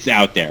it's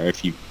out there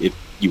if you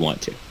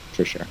want to,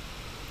 for sure.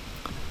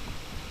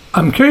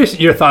 I'm curious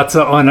your thoughts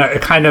on a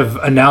kind of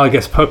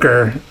analogous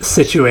poker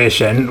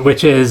situation,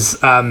 which is,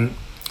 I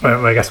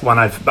guess one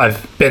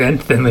I've been in,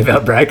 thinly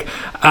veiled brag.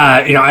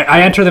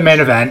 I enter the main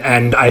event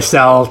and I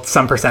sell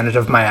some percentage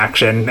of my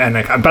action,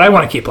 but I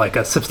want to keep like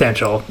a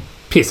substantial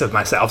piece of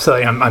myself. So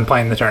I'm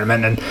playing the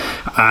tournament and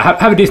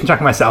have a decent chunk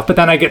of myself. But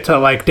then I get to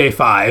like day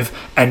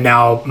 5, and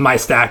now my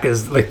stack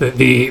is like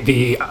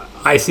the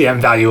ICM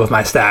value of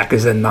my stack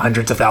is in the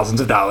hundreds of thousands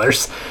of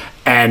dollars,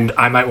 and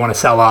I might want to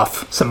sell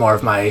off some more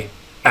of my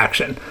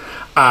action.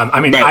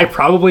 Right. I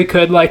probably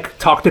could like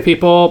talk to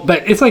people,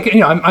 but it's like,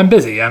 I'm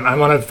busy. I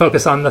want to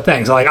focus on the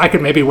things. So, like, I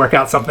could maybe work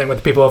out something with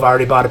the people who've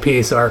already bought a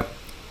piece, or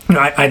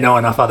I know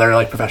enough other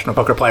like professional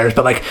poker players,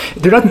 but like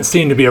there doesn't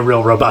seem to be a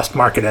real robust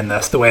market in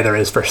this the way there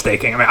is for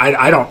staking. I mean,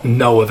 I don't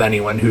know of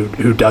anyone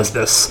who does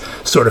this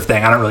sort of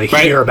thing. I don't really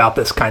hear about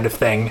this kind of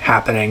thing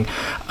happening.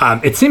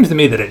 It seems to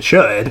me that it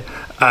should.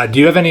 Do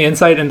you have any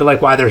insight into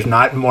like why there's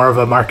not more of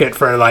a market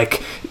for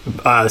like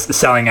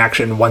selling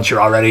action once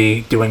you're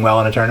already doing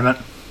well in a tournament?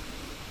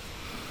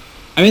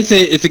 I mean,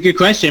 it's a good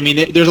question. I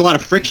mean, there's a lot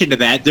of friction to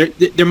that.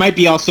 There might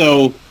be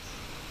also.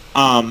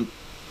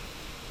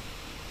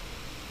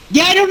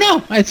 Yeah, I don't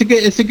know.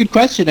 It's a good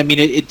question. I mean,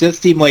 it does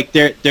seem like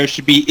there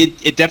should be.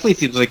 It definitely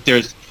seems like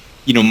there's,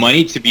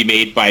 money to be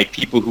made by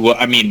people who.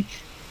 I mean,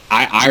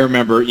 I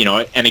remember,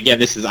 and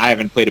again, I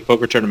haven't played a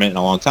poker tournament in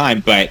a long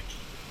time, but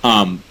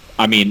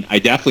I mean, I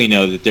definitely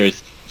know that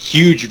there's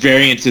huge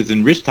variances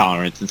in risk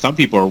tolerance, and some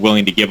people are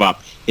willing to give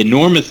up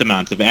enormous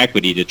amounts of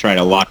equity to try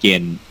to lock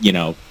in,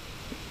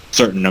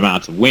 certain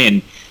amounts of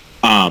win.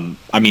 I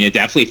mean, it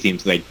definitely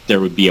seems like there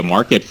would be a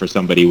market for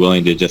somebody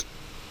willing to just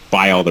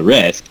buy all the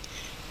risk.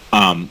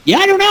 Yeah,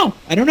 I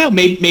don't know.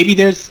 Maybe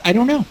there's. I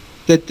don't know.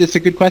 That's a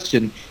good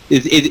question.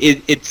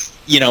 It's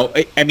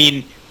I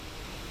mean,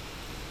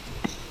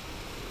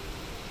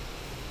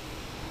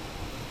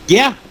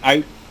 yeah.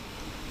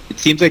 It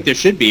seems like there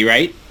should be,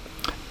 right?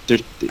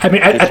 I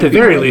mean, at the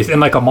very least, in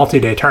like a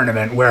multi-day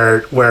tournament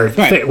where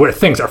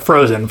things are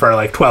frozen for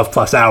like 12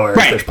 plus hours,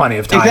 there's plenty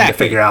of time to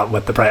figure out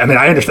what the price. I mean,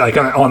 I understand like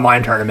on an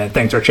online tournament,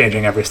 things are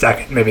changing every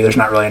second. Maybe there's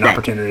not really an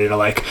opportunity to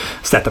like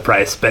set the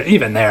price, but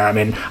even there, I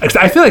mean,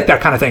 I feel like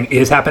that kind of thing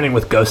is happening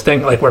with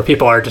ghosting, like where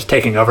people are just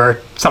taking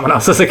over someone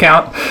else's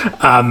account.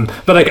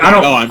 But like,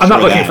 I'm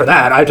not looking for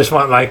that. I just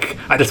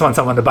want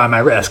someone to buy my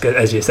risk,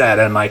 as you said,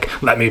 and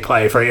like let me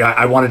play for.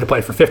 I wanted to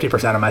play for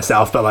 50% of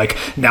myself, but like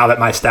now that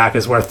my stack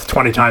is worth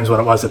 20 times what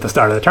it was at the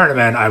start of the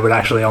tournament, I would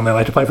actually only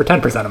like to play for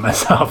 10% of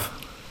myself.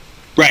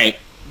 Right.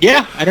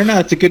 Yeah. I don't know.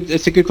 It's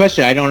a good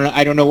question. I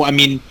don't know. I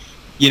mean,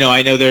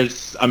 I know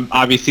there's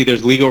obviously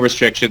there's legal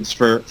restrictions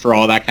for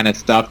all that kind of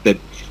stuff that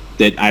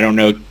I don't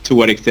know to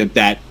what extent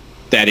that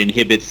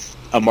inhibits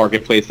a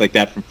marketplace like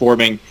that from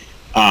forming.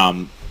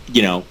 I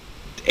don't know.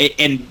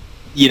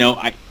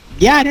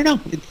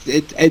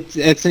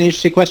 It's an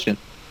interesting question.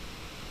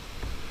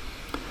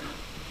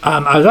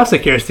 I was also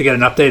curious to get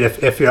an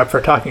update if you're up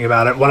for talking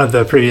about it. One of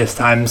the previous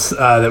times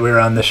that we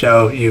were on the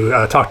show, you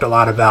talked a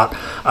lot about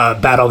a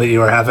battle that you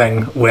were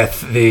having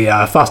with the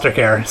foster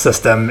care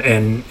system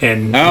in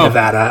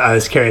Nevada. I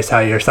was curious how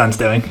your son's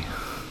doing.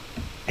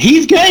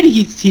 He's good.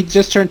 He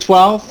just turned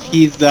 12.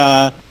 He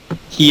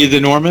is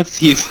enormous.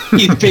 He's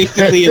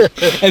basically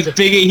as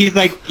big. He's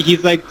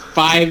like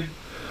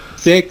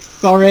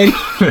 5'6" already.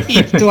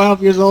 He's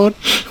 12 years old.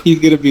 He's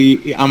gonna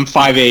be. I'm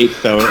 5'8",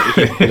 so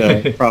he's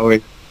gonna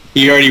probably.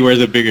 He already wears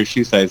a bigger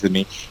shoe size than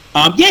me.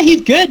 Yeah,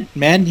 he's good,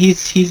 man.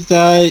 He's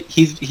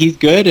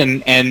good,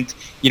 and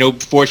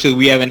fortunately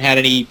we haven't had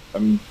any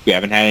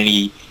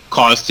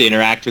cause to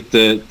interact with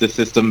the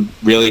system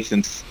really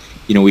since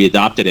we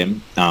adopted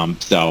him.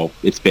 So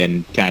it's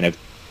been kind of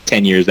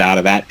 10 years out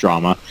of that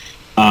drama.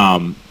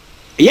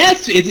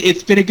 Yes,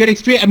 it's been a good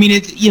experience. I mean,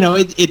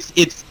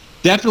 it's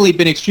definitely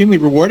been extremely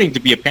rewarding to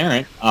be a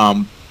parent.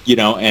 And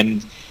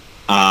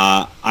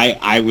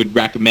I would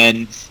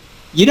recommend.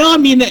 I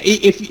mean,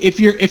 if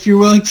you're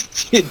willing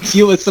to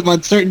deal with some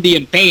uncertainty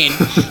and pain,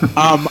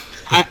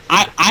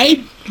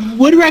 I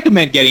would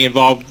recommend getting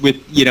involved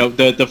with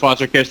the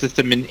foster care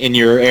system in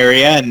your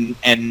area,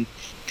 and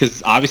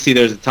because obviously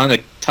there's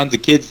tons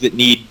of kids that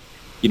need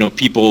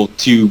people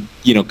to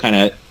kind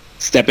of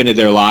step into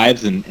their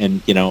lives, and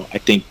I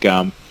think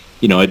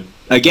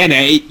again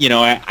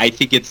I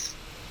think it's.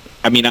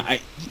 I mean,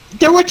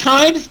 there were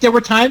times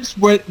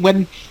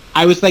when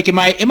I was like, am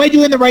I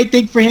doing the right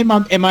thing for him?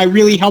 Am I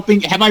really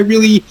helping?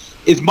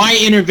 Is my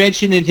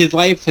intervention in his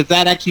life, has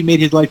that actually made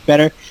his life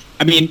better?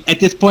 I mean, at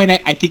this point,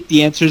 I think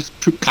the answer is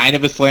kind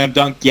of a slam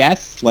dunk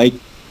yes. Like,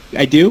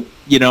 I do.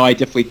 I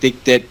definitely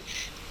think that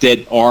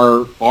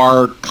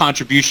our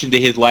contribution to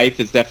his life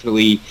has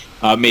definitely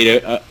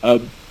made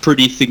a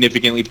pretty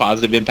significantly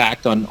positive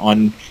impact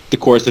on the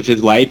course of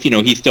his life.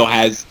 He still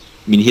has.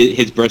 I mean,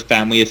 his birth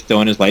family is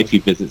still in his life. He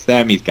visits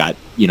them. He's got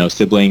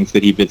siblings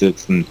that he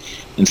visits and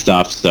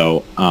stuff.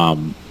 So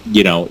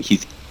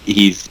he's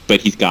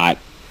got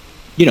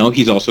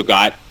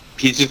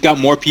he's just got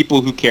more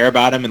people who care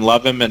about him and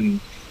love him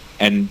and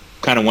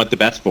kind of want the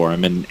best for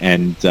him.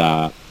 And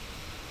I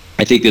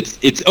think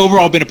it's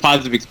overall been a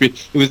positive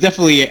experience. It was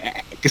definitely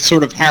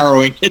sort of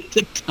harrowing at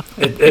the time.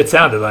 It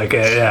sounded like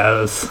it. Yeah, it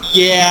was.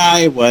 Yeah,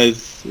 it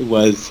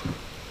was.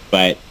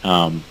 But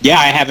I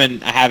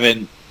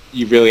haven't.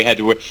 You really had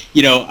to work.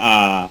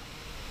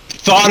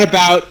 Thought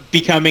about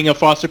becoming a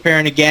foster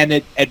parent again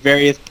at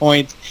various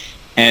points,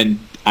 and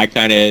I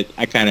kind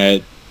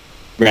of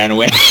ran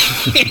away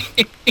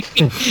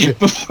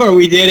before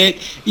we did it.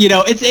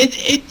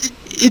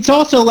 It's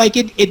also like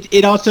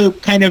it also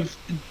kind of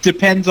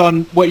depends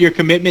on what your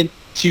commitment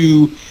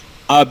to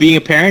being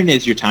a parent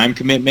is, your time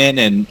commitment,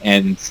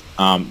 and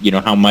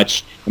how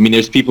much. I mean,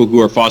 there's people who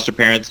are foster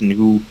parents and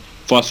who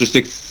foster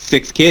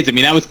six kids. I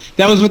mean,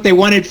 that was what they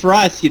wanted for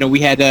us. We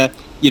had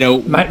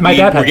my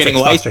dad had 6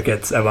 foster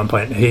kids at one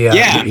point. He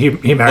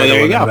married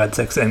a woman who had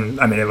 6, and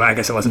I mean, I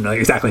guess it wasn't really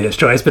exactly his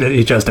choice, but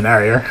he chose to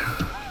marry her.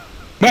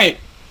 Right.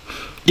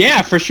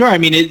 Yeah, for sure. I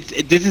mean,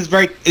 this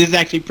is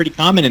actually pretty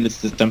common in the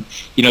system.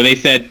 They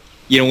said,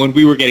 when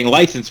we were getting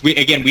licensed, we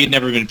had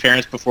never been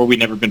parents before. We'd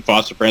never been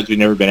foster parents. We'd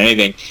never been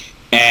anything.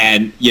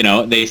 And,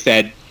 they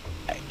said,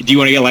 do you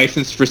want to get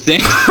licensed for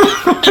 6?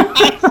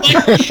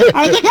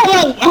 I was like,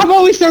 how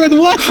about we start with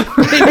 1?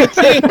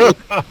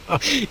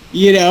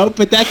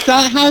 But that's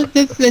not how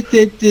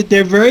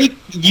they're very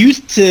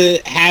used to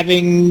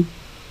having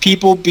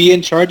people be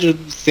in charge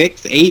of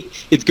 6,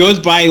 8. It goes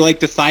by like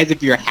the size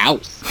of your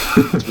house.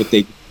 That's what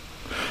they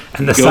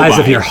and the size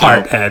of your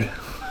heart, Ed.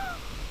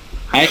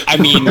 I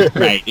mean,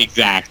 right,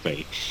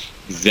 exactly.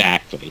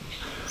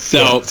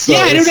 So yeah,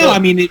 I don't know. I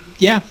mean,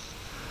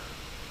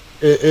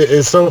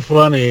 It's so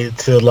funny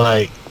to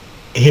like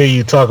hear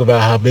you talk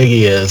about how big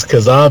he is,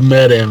 because I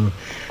met him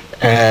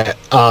at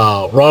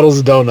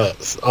Ronald's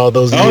Donuts all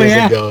those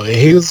years ago, and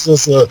he was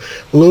just a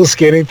little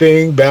skinny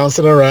thing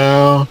bouncing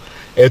around.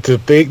 And to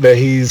think that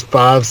he's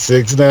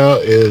 5'6" now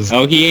is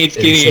he ain't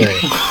skinny.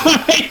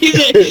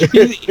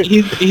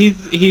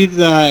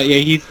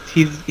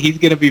 he's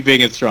gonna be big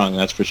and strong.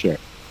 That's for sure.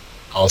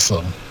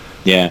 Awesome.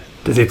 Yeah.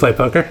 Does he play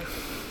poker?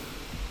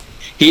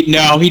 He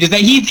does that.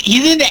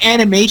 He's into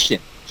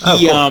animation.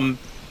 He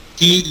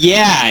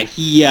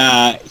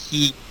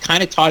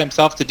kind of taught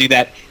himself to do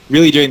that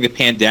really during the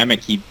pandemic.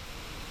 He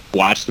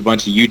watched a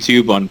bunch of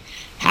YouTube on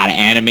how to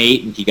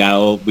animate, and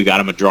we got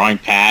him a drawing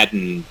pad,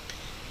 and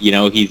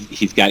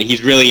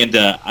he's really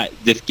into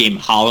this game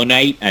Hollow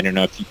Knight. I don't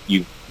know if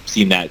you've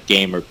seen that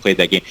game or played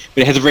that game,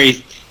 but it has a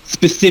very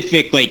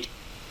specific like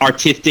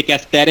artistic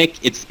aesthetic.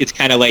 It's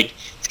kind of like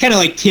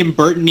Tim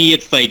Burton-y.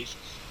 It's like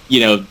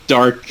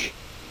dark,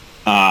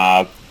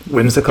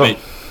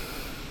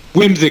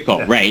 whimsical.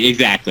 Yeah. Right?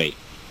 Exactly.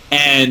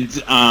 And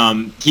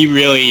he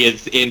really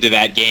is into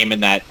that game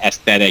and that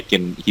aesthetic,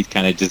 and he's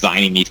kind of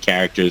designing these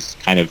characters,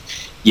 kind of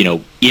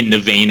in the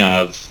vein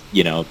of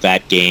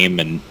that game,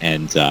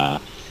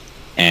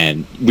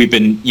 and we've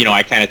been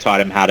I kind of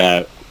taught him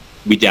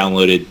we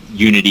downloaded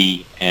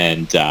Unity,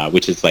 and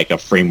which is like a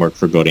framework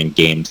for building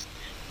games,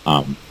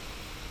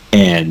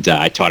 and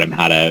I taught him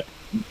how to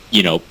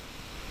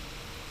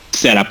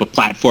set up a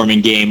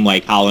platforming game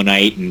like Hollow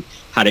Knight, and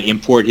how to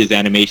import his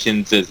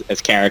animations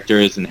as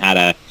characters, and how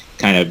to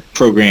kind of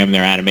program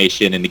their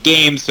animation in the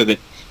game so that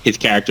his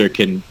character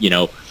can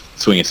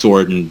swing a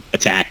sword and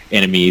attack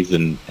enemies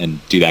and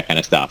do that kind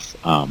of stuff.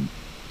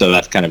 So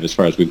that's kind of as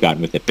far as we've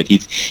gotten with it. But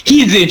he's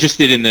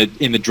interested in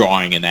the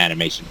drawing and the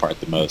animation part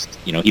the most.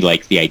 He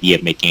likes the idea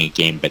of making a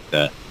game, but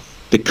the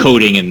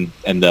coding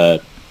and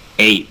the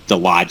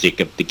logic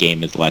of the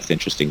game is less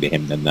interesting to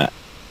him than the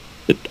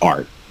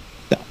art.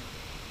 So.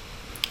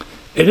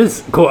 It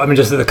is cool. I mean,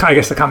 just I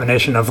guess the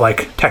combination of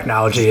like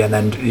technology and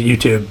then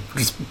YouTube,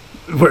 just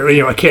where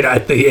a kid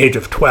at the age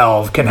of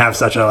 12 can have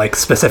such a like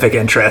specific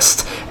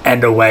interest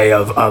and a way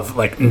of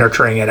like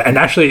nurturing it and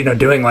actually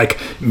doing like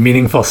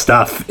meaningful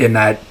stuff in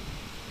that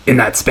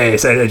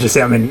space. I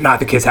mean, not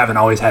that kids haven't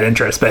always had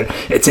interest, but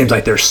it seems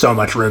like there's so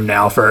much room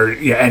now for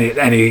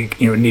any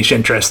niche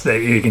interest that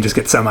you can just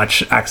get so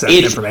much access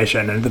to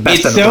information and the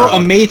best. It's so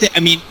amazing. I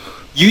mean,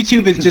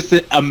 YouTube is just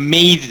an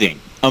amazing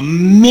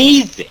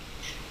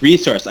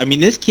resource. I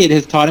mean, this kid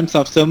has taught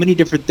himself so many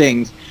different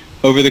things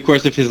over the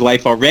course of his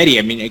life already.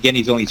 I mean, again,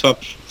 he's only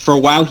 12. For a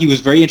while, he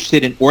was very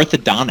interested in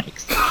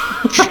orthodontics.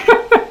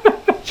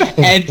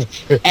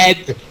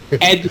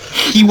 and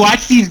he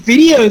watched these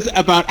videos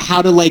about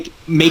how to like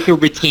make a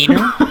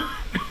retainer,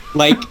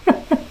 like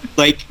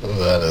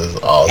that is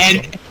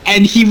awesome.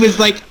 And he was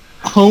like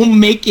home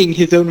making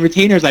his own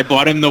retainers. I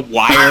bought him the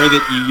wire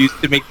that you used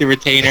to make the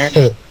retainer,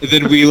 and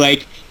then we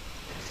like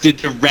did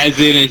the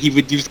resin, and he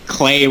would use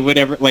clay or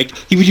whatever. Like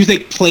he would use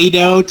like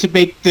Play-Doh to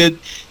make the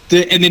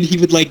and then he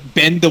would like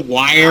bend the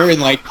wire, and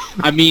like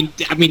I mean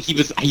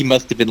he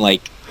must have been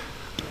like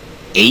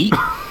 8, 9.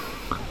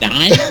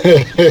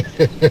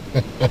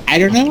 I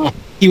don't know.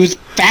 He was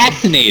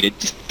fascinated,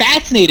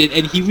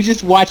 and he would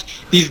just watch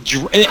these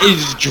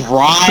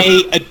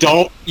dry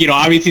adult.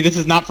 Obviously this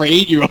is not for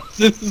 8-year-olds.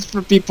 This is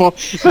for people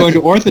going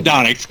to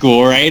orthodontic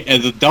school, right?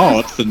 As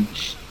adults, and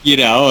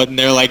and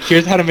they're like,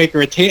 here's how to make a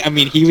retainer. I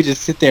mean, he would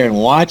just sit there and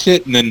watch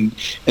it, and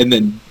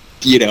then.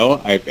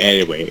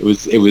 Anyway, it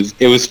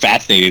was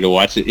fascinating to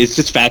watch it. It's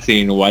just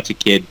fascinating to watch a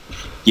kid,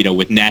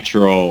 with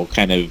natural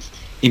kind of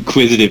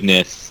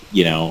inquisitiveness,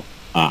 try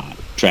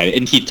it.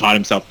 And he taught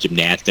himself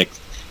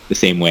gymnastics the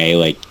same way.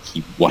 Like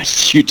he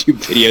watched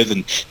YouTube videos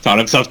and taught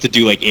himself to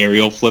do like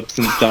aerial flips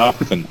and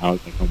stuff. And I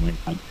was like, oh my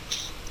god.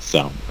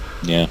 So,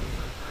 yeah.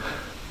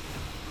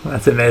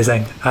 That's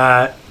amazing.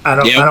 I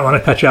don't want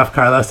to cut you off,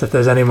 Carlos. If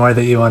there's any more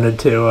that you wanted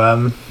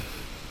to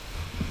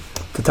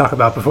talk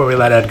about before we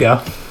let Ed go.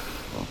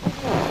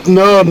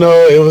 No,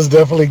 it was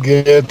definitely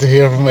good to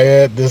hear from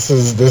Ed. This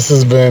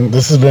has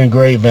been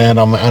great, man.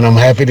 I'm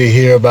happy to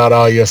hear about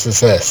all your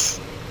success.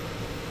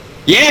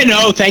 Yeah,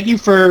 no, thank you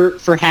for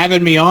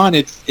having me on.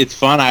 It's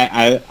fun.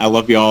 I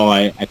love you all.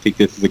 I think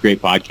this is a great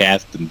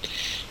podcast, and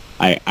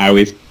I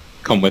always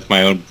come with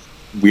my own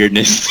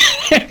weirdness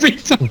every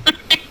time.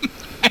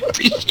 I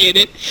appreciate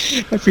it.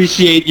 I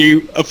appreciate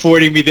you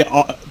affording me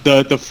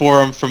the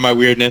forum for my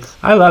weirdness.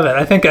 I love it.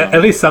 I think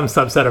at least some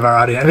subset of our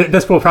audience.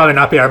 This will probably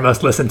not be our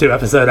most listened to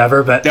episode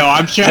ever, but no,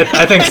 I'm sure.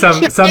 I think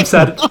some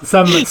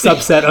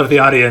subset of the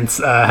audience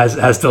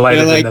has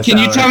delighted in this. Can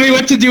you tell me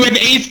what to do with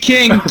Ace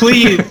King,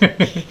 please?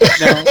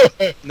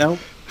 No.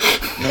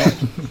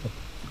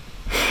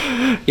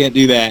 Can't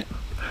do that.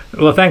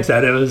 Well, thanks,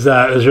 Ed. It was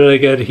really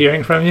good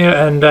hearing from you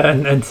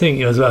and seeing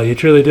you as well. You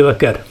truly do look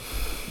good.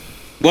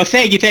 Well,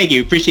 thank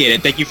you. Appreciate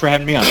it. Thank you for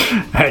having me on.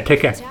 All right,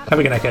 take care. Have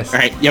a good night, guys. All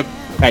right, yep.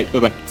 All right,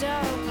 bye-bye.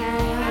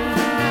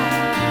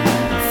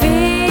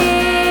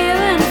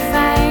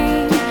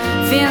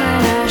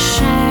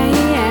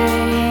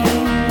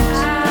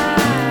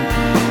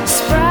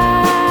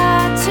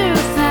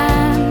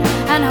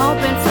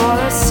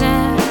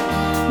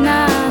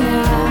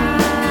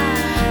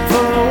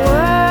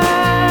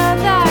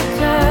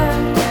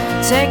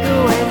 Take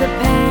away the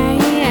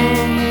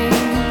pain.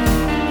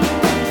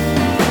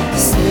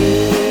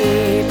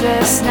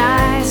 Sleepless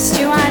nights.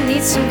 Do I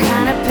need some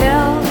kind of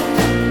pill,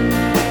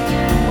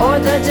 or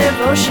the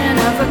devotion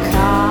of a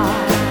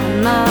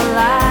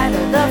Carmelite,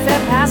 or the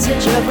fair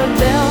passage of a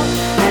bill?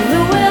 And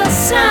who will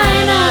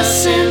sign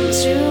us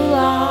into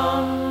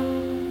law?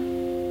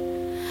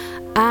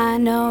 I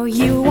know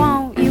you want